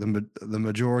board, the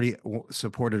majority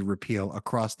supported repeal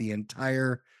across the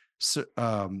entire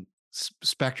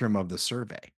spectrum of the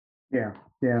survey. Yeah.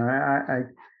 I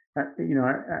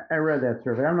read that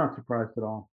survey. I'm not surprised at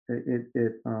all.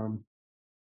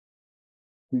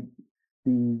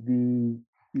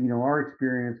 Our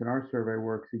experience and our survey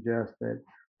work suggests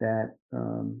that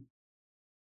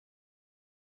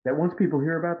that once people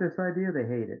hear about this idea, they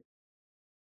hate it.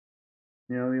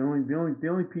 You know, the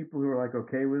only people who are like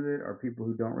okay with it are people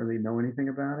who don't really know anything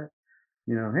about it.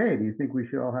 You know, hey, do you think we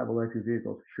should all have electric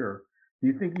vehicles? Sure. Do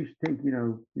you think you should take,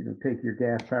 take your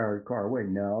gas powered car away?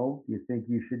 No. Do you think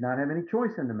you should not have any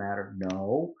choice in the matter?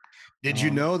 No. Did you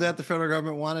Um, know that the federal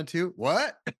government wanted to?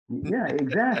 What? yeah,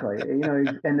 exactly.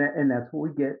 And that's what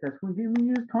we get. That's when you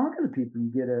just talking to people, you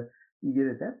get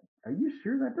that. Are you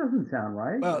sure that doesn't sound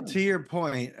right? Well, to your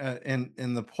point,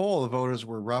 in the poll, the voters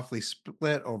were roughly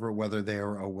split over whether they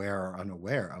were aware or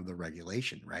unaware of the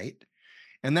regulation, right?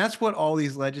 And that's what all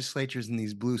these legislatures in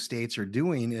these blue states are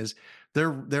doing is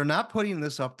they're not putting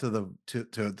this up to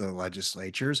the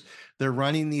legislatures. They're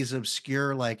running these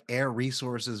obscure like air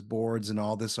resources boards and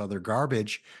all this other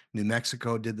garbage. New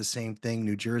Mexico did the same thing,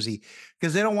 New Jersey,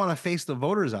 because they don't want to face the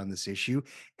voters on this issue.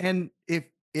 And if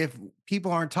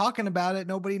people aren't talking about it,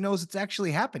 nobody knows it's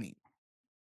actually happening.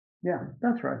 Yeah,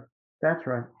 that's right. That's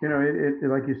right. You know, it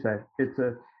like you said, it's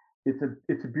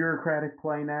a bureaucratic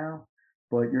play now,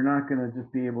 but you're not going to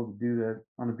just be able to do that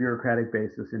on a bureaucratic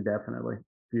basis indefinitely.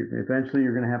 Eventually,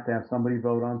 you're going to have somebody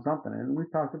vote on something, and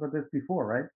we've talked about this before,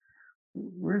 right?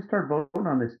 We're going to start voting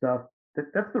on this stuff.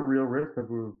 That's the real risk of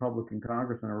a Republican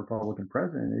Congress and a Republican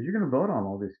president is you're going to vote on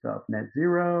all this stuff, net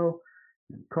zero,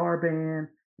 and car ban,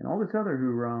 and all this other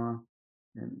hoorah,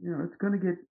 and it's going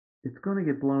to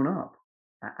get blown up.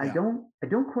 I Yeah.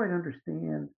 don't quite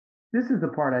understand. This is the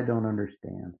part I don't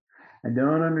understand. I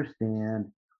don't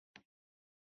understand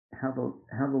how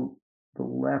the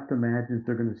left imagines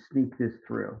they're going to sneak this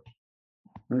through.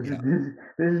 This is Yeah. this,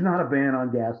 this is not a ban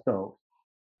on gas stoves.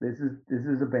 This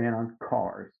is a ban on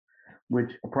cars,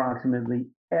 which approximately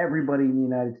everybody in the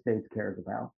United States cares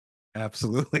about.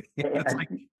 Absolutely. It's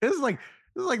like I, this is like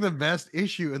this is like the best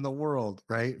issue in the world,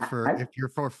 right? For I, if you're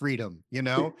for freedom,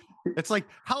 it, It's like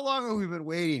how long have we been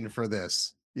waiting for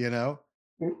this, you know?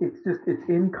 it's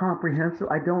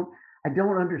incomprehensible. I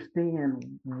don't understand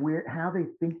where how they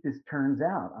think this turns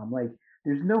out. I'm like,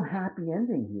 there's no happy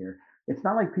ending here. It's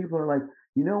not like people are like,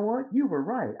 you know what, you were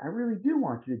right. I really do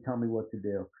want you to tell me what to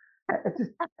do. It's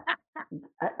just,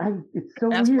 it's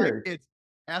so Ask my weird. kids.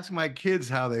 Ask my kids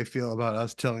how they feel about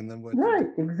us telling them what to do. Right,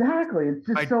 exactly. It's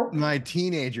just so. My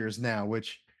teenagers now,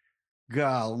 which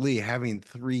golly, having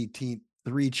three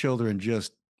children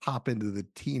just pop into the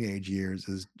teenage years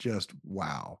is just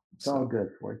wow. It's all So good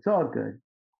for you. It's all good.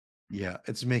 yeah,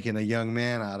 it's making a young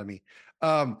man out of me.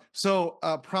 So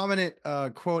a prominent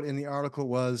quote in the article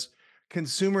was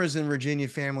consumers in Virginia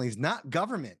families, not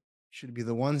government, should be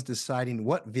the ones deciding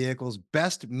what vehicles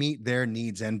best meet their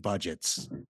needs and budgets.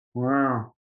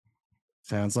 Wow.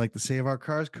 Sounds like the Save Our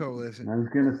Cars Coalition. I was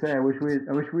gonna say, I wish we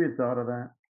had thought of that.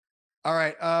 All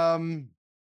right. I'll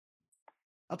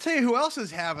tell you who else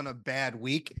is having a bad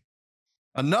week.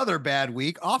 Another bad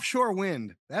week. Offshore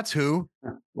wind. That's who.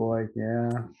 Boy,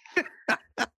 yeah.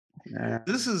 Yeah.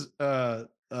 This is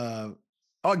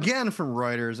again from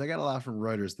Reuters. I got a lot from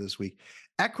Reuters this week.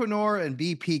 Equinor and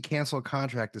BP cancel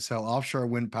contract to sell offshore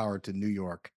wind power to New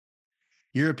York.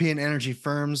 European energy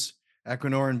firms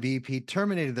Equinor and BP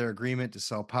terminated their agreement to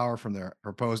sell power from their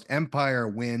proposed Empire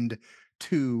Wind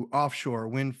 2 offshore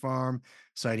wind farm,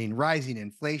 citing rising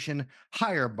inflation,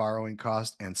 higher borrowing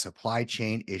costs, and supply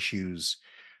chain issues.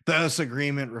 This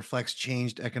agreement reflects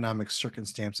changed economic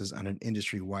circumstances on an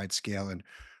industry wide scale and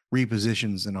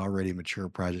repositions an already mature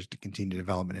project to continue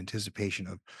development in anticipation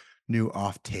of new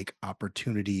offtake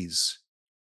opportunities.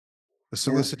 The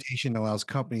Yeah. solicitation allows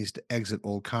companies to exit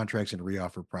old contracts and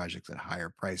reoffer projects at higher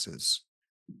prices.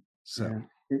 So,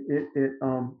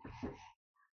 Yeah.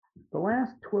 The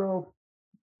last 12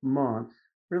 months,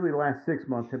 really the last 6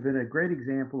 months, have been a great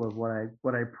example of what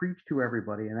I preach to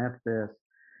everybody, and that's this: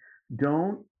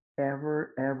 don't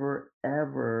ever, ever,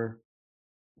 ever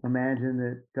imagine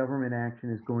that government action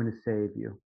is going to save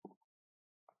you.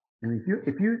 And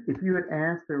if you had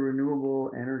asked the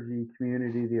renewable energy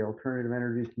community, the alternative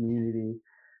energy community,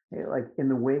 hey, like in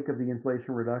the wake of the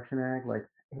Inflation Reduction Act, like,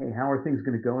 hey, how are things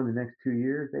going to go in the next 2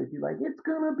 years? They'd be like, it's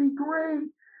going to be great.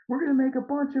 We're going to make a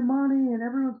bunch of money, and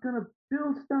everyone's going to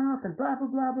build stuff, and blah blah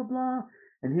blah blah blah.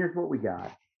 And here's what we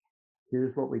got.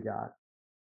 Here's what we got.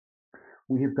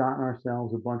 We have gotten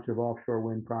ourselves a bunch of offshore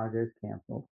wind projects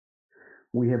canceled.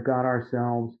 We have got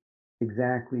ourselves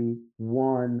exactly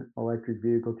one electric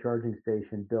vehicle charging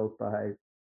station built by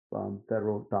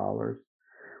federal dollars.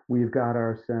 We've got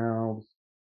ourselves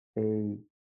a,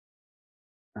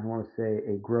 I don't want to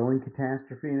say a growing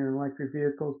catastrophe in electric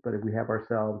vehicles, but if we have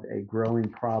ourselves a growing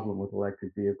problem with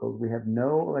electric vehicles. We have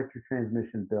no electric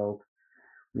transmission built.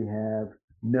 We have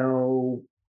no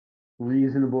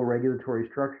reasonable regulatory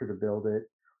structure to build it.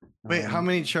 Wait, how Um,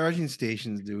 many charging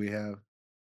stations do we have?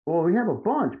 well, we have a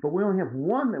bunch, but we only have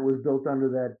one that was built under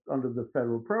the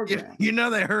federal You, program. you know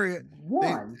they hurry. They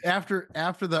One. after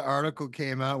the article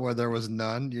came out where there was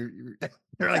none. You're Yeah,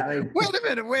 like, I mean,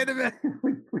 wait a minute,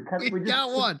 we we just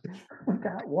got one. we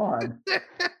got one.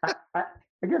 I, I,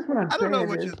 I guess what I'm I don't know saying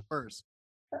which is, is worse.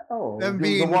 oh, Them the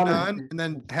being none one. and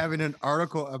then having an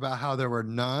article about how there were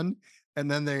none, and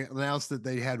then they announced that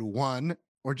they had one,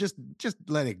 or just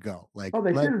let it go. Like Oh,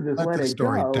 they should have just let let the it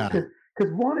story go die.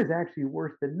 because one is actually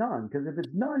worse than none. Because if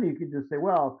it's none, you could just say,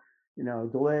 well,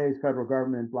 delays, federal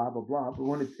government, blah blah blah. But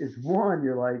when it's one,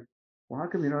 you're like, well, how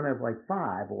come you don't have like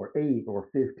 5 or 8 or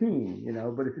 15?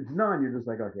 But if it's none, you're just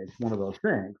like, okay, it's one of those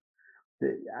things.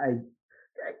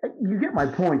 You get my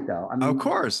point, though. I Of mean,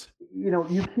 course. you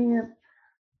can't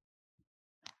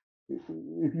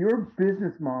if your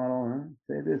business model, and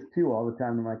I say this too all the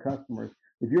time to my customers,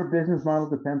 if your business model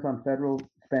depends on federal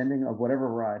spending of whatever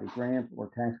variety, grants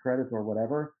or tax credits or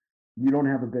whatever, you don't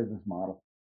have a business model.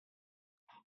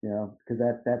 Because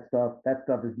that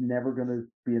stuff is never going to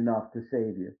be enough to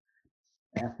save you.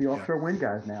 Ask the Yeah. offshore wind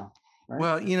guys now, right?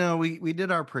 Well, we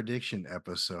did our prediction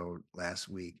episode last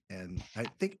week, and I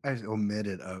think I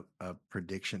omitted a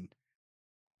prediction.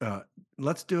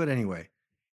 Let's do it anyway.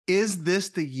 Is this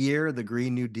the year the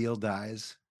Green New Deal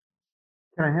dies?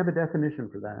 Can I have a definition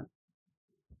for that?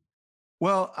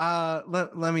 Well,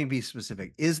 let me be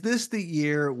specific. Is this the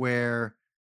year where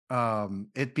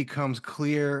it becomes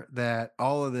clear that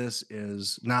all of this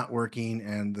is not working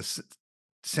and the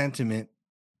sentiment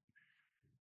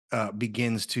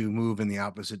begins to move in the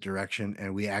opposite direction,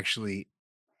 and we actually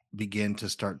begin to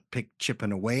start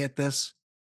chipping away at this?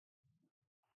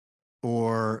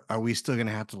 Or are we still going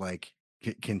to have to like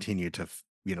continue to,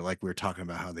 like we were talking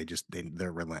about how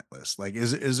they're relentless? Like,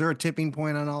 is there a tipping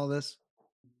point on all of this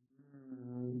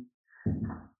Mm,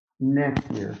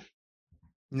 Next year.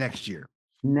 next year?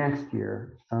 Next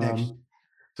year. Next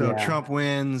So Yeah. Trump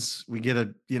wins, we get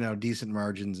decent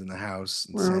margins in the House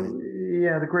and Senate. Well,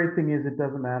 yeah, the great thing is it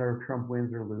doesn't matter if Trump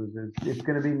wins or loses. It's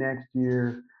going to be next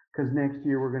year because next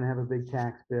year we're going to have a big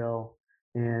tax bill,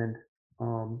 and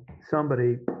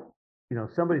somebody,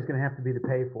 somebody's going to have to be the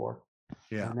pay for,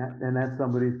 Yeah. and that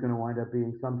somebody's going to wind up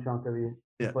being some chunk of the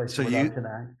Yeah. So Inflation Reduction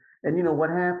Act. And what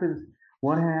happens?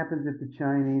 What happens if the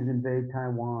Chinese invade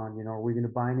Taiwan? Are we going to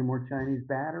buy any more Chinese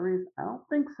batteries? I don't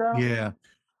think so. Yeah.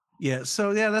 Yeah.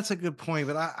 So yeah, that's a good point.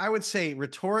 But I would say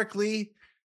rhetorically,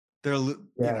 they're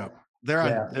Yeah, they're on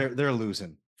yeah. they're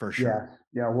losing for Yes. sure.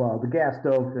 Yeah. Well, the gas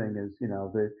stove thing is,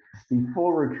 the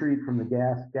full retreat from the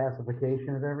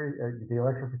gasification of the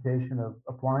electrification of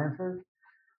appliances,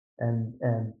 and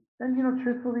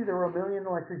truthfully, there were a million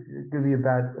electric, going to be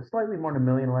about slightly more than a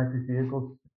million electric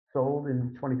vehicles sold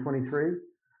in 2023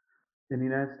 in the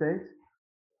United States.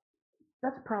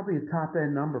 That's probably a top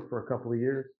end number for a couple of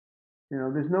years.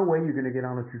 There's no way you're going to get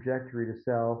on a trajectory to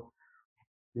sell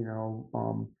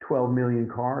 12 million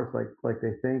cars like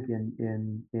they think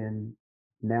in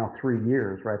now 3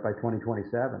 years, right, by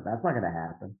 2027. That's not going to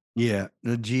happen. Yeah,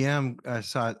 the GM, I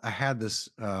saw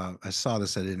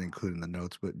this, I didn't include in the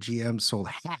notes, but GM sold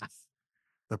half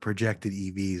the projected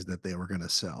EVs that they were going to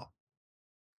sell.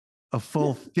 A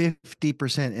full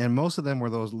 50%, and most of them were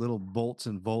those little bolts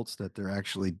and volts that they're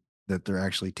actually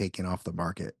taking off the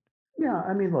market. Yeah,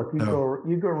 I mean, look, you So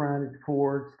go around at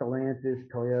Ford, Stellantis,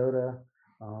 Toyota.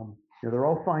 They're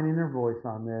all finding their voice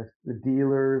on this. The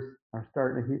dealers are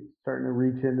starting to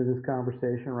reach into this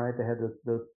conversation, right? They had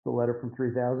the letter from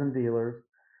 3,000 dealers.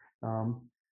 Um,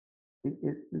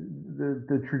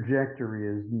 the trajectory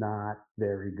is not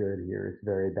very good here. It's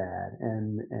very bad,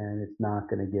 and it's not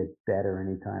going to get better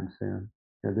anytime soon.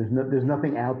 There's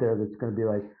nothing out there that's going to be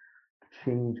like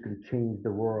going to change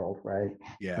the world, right?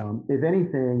 yeah, If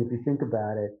anything, if you think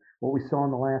about it, what we saw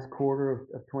in the last quarter of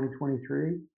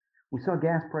 2023, we saw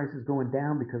gas prices going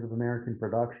down because of American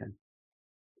production.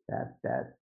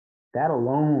 That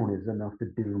alone is enough to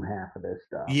doom half of this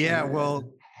stuff. yeah. Well,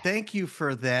 thank you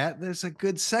for that. There's a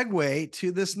good segue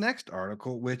to this next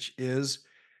article, which is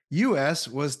U.S.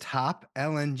 was top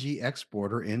LNG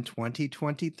exporter in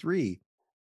 2023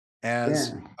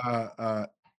 as Yeah.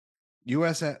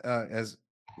 U.S. As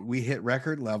we hit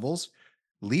record levels,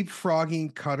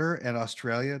 leapfrogging Qatar and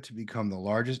Australia to become the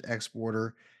largest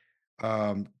exporter.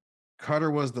 Um,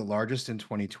 Qatar was the largest in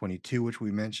 2022, which we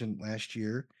mentioned last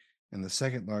year, and the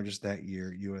second largest that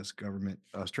year. U.S. government,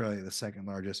 Australia, the second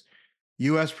largest.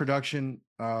 U.S. production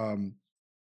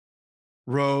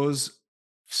rose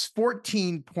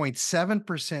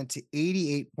 14.7% to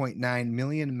 88.9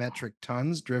 million metric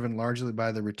tons, driven largely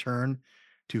by the return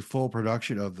to full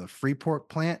production of the Freeport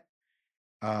plant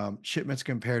shipments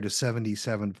compared to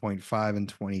 77.5 in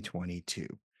 2022.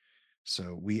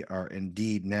 So we are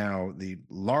indeed now the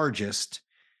largest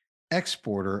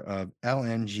exporter of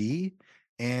LNG,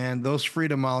 and those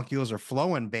freedom molecules are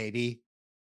flowing, baby.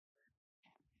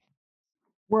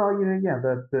 Well, yeah,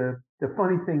 the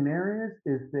funny thing there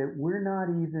is that we're not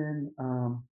even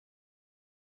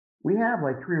we have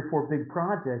like 3 or 4 big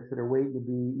projects that are waiting to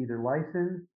be either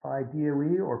licensed by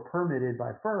DOE or permitted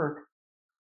by FERC.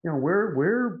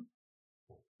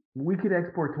 We could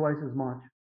export twice as much.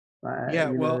 Yeah,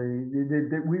 well,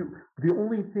 The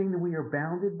only thing that we are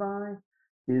bounded by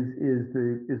is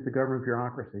the government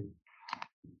bureaucracy.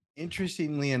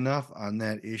 interestingly enough, on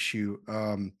that issue,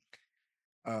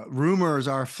 rumors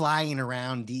are flying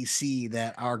around DC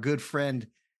that our good friend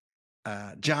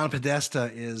John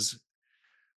Podesta is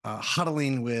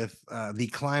huddling with the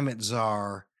climate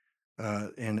czar,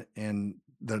 and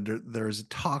there's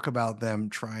talk about them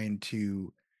trying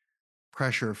to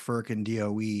pressure FERC and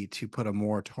DOE to put a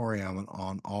moratorium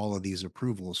on all of these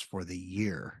approvals for the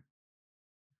year.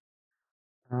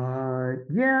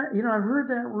 Yeah, I've heard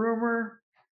that rumor.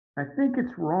 I think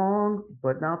it's wrong,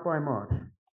 but not by much.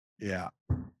 Yeah.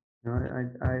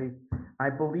 I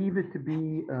believe it to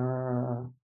be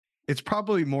It's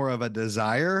probably more of a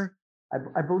desire.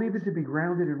 I believe it to be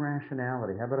grounded in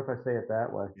rationality. How about if I say it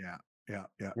that way? Yeah. Yeah.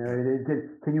 Yeah.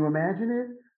 Can you imagine it?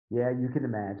 Yeah, you can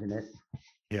imagine it.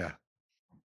 Yeah.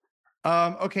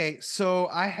 Okay, so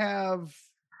I have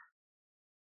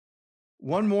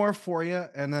one more for you,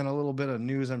 and then a little bit of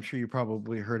news. I'm sure you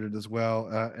probably heard it as well.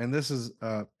 And this is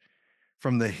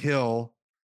from the Hill.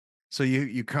 So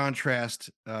you contrast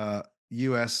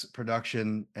U.S.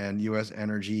 production and U.S.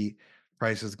 energy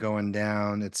prices going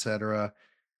down, et cetera.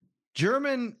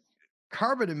 German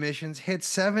carbon emissions hit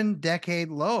 7-decade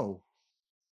low.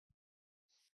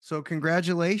 So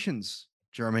congratulations,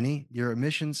 Germany. Your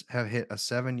emissions have hit a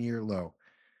 7-year low. ...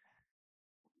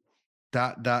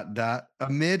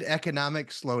 amid economic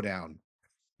slowdown.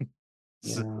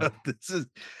 So Yeah. this is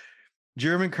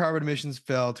German carbon emissions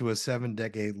fell to a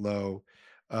 7-decade low.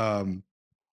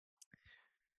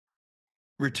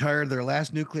 Retired their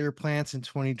last nuclear plants in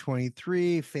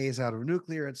 2023, phase out of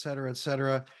nuclear, et cetera, et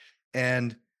cetera.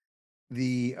 And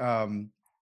the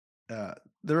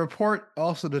report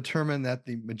also determined that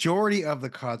the majority of the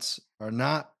cuts are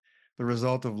not the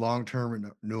result of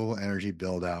long-term renewable energy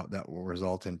build out that will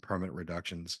result in permanent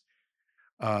reductions.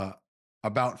 About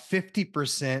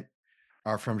 50%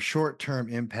 are from short-term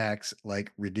impacts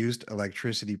like reduced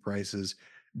electricity prices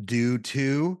due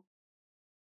to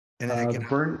an the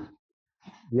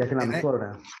economic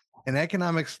slowdown. An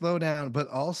economic slowdown, but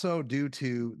also due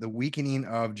to the weakening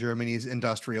of Germany's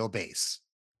industrial base.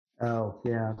 Oh,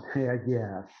 yeah.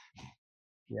 Yeah.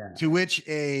 To which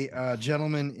a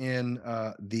gentleman in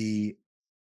the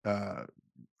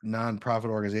nonprofit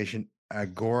organization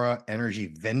Agora Energy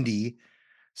Vendi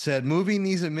said, moving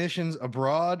these emissions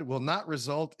abroad will not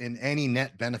result in any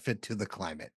net benefit to the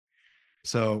climate.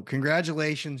 So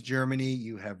congratulations, Germany.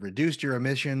 You have reduced your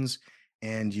emissions,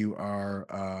 and you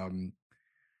are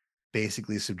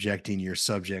basically subjecting your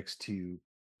subjects to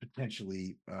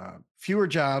potentially fewer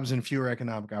jobs and fewer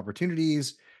economic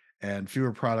opportunities and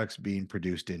fewer products being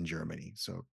produced in Germany.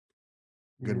 So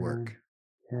good work.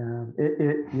 Yeah.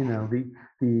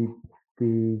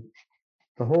 The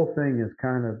whole thing is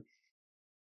kind of,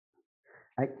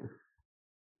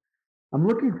 I'm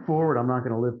looking forward. I'm not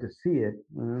going to live to see it.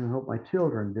 I hope my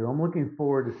children do. I'm looking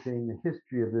forward to seeing the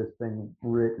history of this thing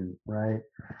written, right?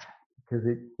 Because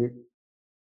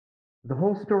the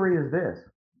whole story is this.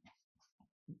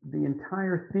 The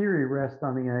entire theory rests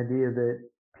on the idea that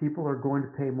people are going to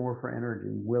pay more for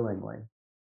energy willingly.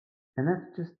 And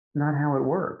that's just not how it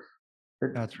works.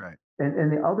 That's right.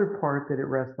 And the other part that it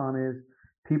rests on is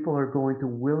people are going to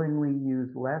willingly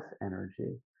use less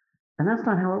energy. And that's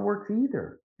not how it works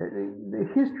either. The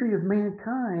history of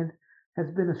mankind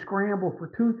has been a scramble for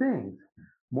two things: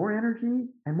 more energy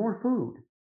and more food.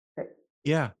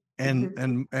 Yeah.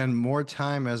 And more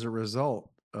time as a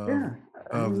result of Yeah,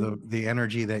 I mean, the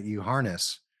energy that you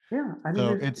harness. yeah. I mean,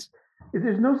 So it's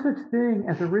there's no such thing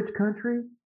as a rich country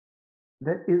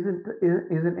that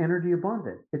isn't energy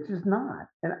abundant. It's just not.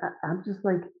 And I'm just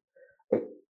like,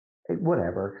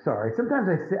 whatever. Sorry. Sometimes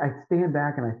I stand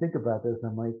back and I think about this.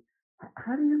 I'm like,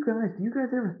 how do you guys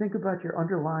ever think about your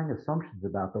underlying assumptions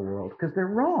about the world? Because they're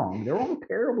wrong. They're all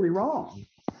terribly wrong.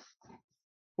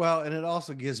 Well, and it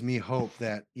also gives me hope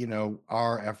that,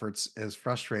 our efforts, as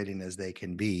frustrating as they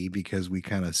can be, because we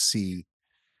kind of see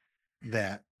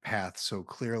that path so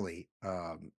clearly,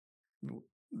 the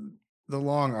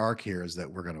long arc here is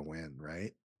that we're going to win,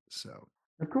 right? So,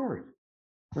 Of course.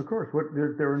 Of course,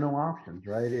 there are no options,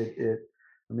 right?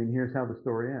 I mean, here's how the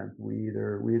story ends. We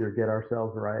either get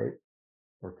ourselves right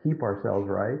or keep ourselves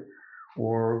right,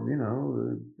 or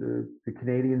the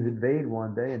Canadians invade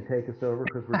one day and take us over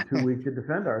because we're too weak to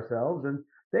defend ourselves, and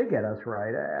they get us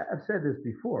right. I've said this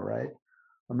before, right?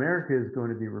 America is going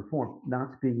to be reformed.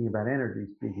 Not speaking about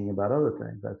energy, speaking about other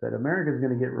things. I said America is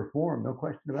going to get reformed, no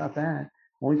question about that.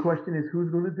 Only question is who's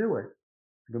going to do it.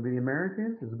 Is it going to be the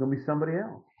Americans? Is it going to be somebody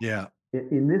else? Yeah.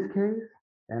 In this case,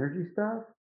 energy stuff,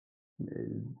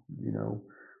 you know,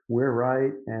 we're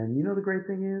right. And the great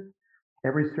thing is,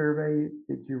 every survey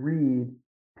that you read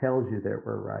tells you that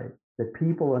we're right. That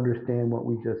people understand what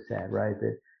we just said, right?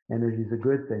 That energy is a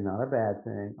good thing, not a bad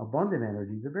thing. Abundant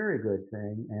energy is a very good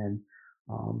thing, and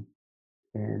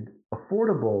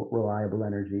affordable, reliable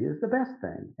energy is the best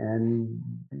thing. And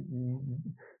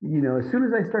as soon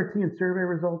as I start seeing survey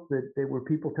results that where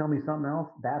people tell me something else,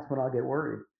 that's when I'll get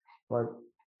worried. But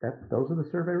those are the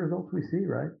survey results we see,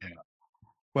 right? Yeah.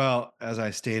 Well, as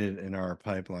I stated in our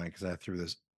pipeline, because I threw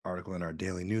this article in our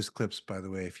daily news clips, by the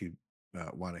way, if you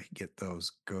want to get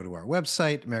those, go to our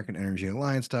website,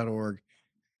 AmericanEnergyAlliance.org,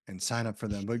 and sign up for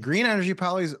them. But green energy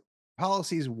policies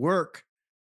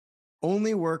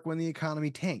only work when the economy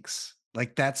tanks.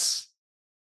 Like that's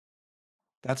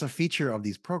a feature of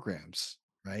these programs,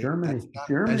 right? Germany,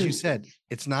 as you said,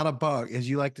 it's not a bug, as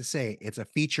you like to say. It's a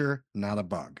feature, not a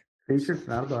bug. Feature,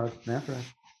 not a bug. That's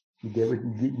right. You get what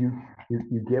you get.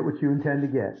 You get what you intend to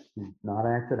get. It's not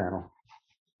accidental.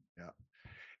 Yeah.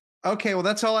 Okay, well,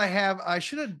 that's all I have. I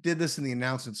should have did this in the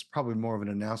announcements, probably more of an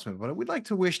announcement, but we'd like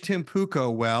to wish Tim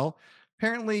Pucko well.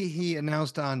 Apparently, he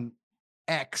announced on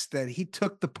X that he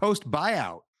took the post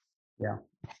buyout. Yeah,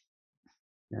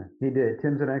 he did.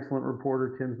 Tim's an excellent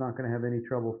reporter. Tim's not going to have any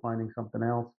trouble finding something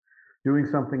else, doing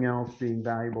something else, being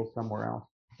valuable somewhere else.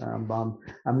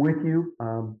 I'm with you.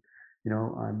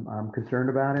 I'm concerned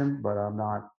about him, but I'm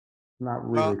not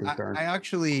really concerned. I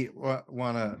actually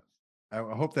want to. I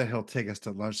hope that he'll take us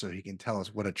to lunch so he can tell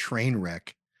us what a train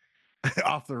wreck,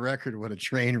 off the record, what a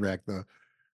train wreck the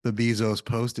Bezos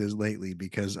post is lately,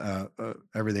 because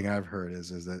everything I've heard is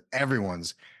that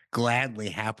everyone's gladly,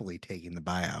 happily taking the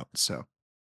buyout. So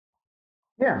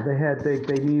yeah, they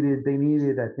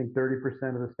needed I think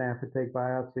 30% of the staff to take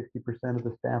buyout, 60% of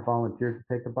the staff volunteered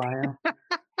to take the buyout.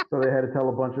 So they had to tell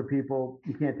a bunch of people,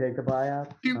 you can't take the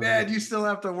buyout. Too bad you still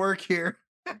have to work here.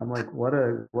 I'm like, what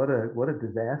a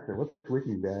disaster. What's with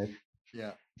you guys?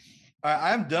 Yeah. All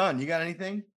right, I'm done. You got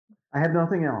anything? I have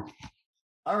nothing else.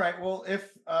 All right. Well,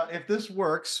 if this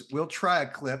works, we'll try a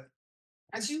clip.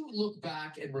 As you look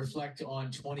back and reflect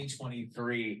on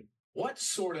 2023, what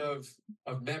sort of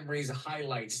memories,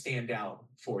 highlights stand out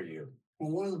for you?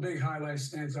 Well, one of the big highlights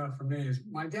stands out for me is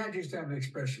my dad used to have an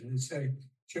expression. He'd say,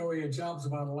 Joey, a job's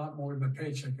about a lot more than a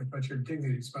paycheck, but your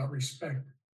dignity. It's about respect.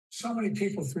 So many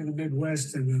people through the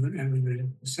Midwest and the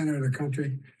center of the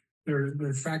country,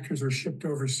 their factories were shipped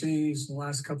overseas the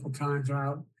last couple of times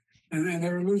out, and they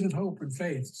were losing hope and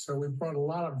faith. So we brought a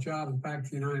lot of jobs back to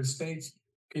the United States.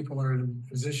 People are in a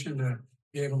position to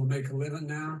be able to make a living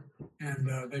now, and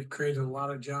they've created a lot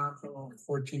of jobs, over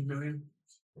 14 million.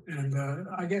 And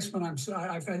I guess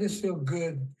I just feel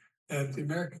good that the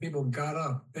American people got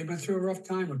up. They've been through a rough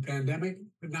time with pandemic,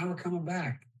 but now we're coming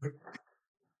back.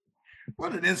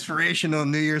 What an inspirational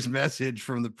New Year's message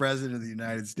from the President of the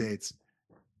United States.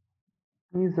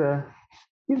 He's a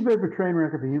bit of a train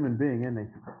wreck of a human being, isn't he?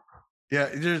 Yeah,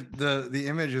 the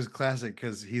image is classic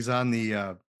because he's on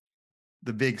the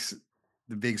big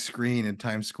screen in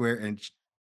Times Square, and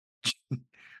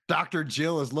Dr.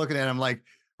 Jill is looking at him like,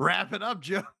 "Wrap it up,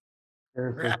 Joe.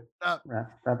 Wrap it up.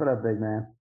 Wrap it up, big man."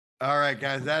 All right,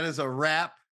 guys, that is a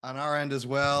wrap on our end as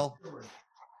well.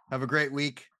 Have a great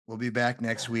week. We'll be back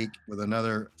next week with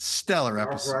another stellar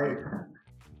episode. Right.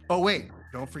 Oh, wait,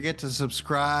 don't forget to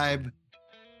subscribe.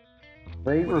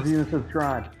 Rate, review, and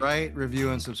subscribe. Rate, review,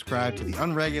 and subscribe to the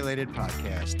Unregulated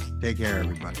Podcast. Take care,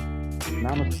 everybody.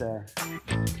 Namaste.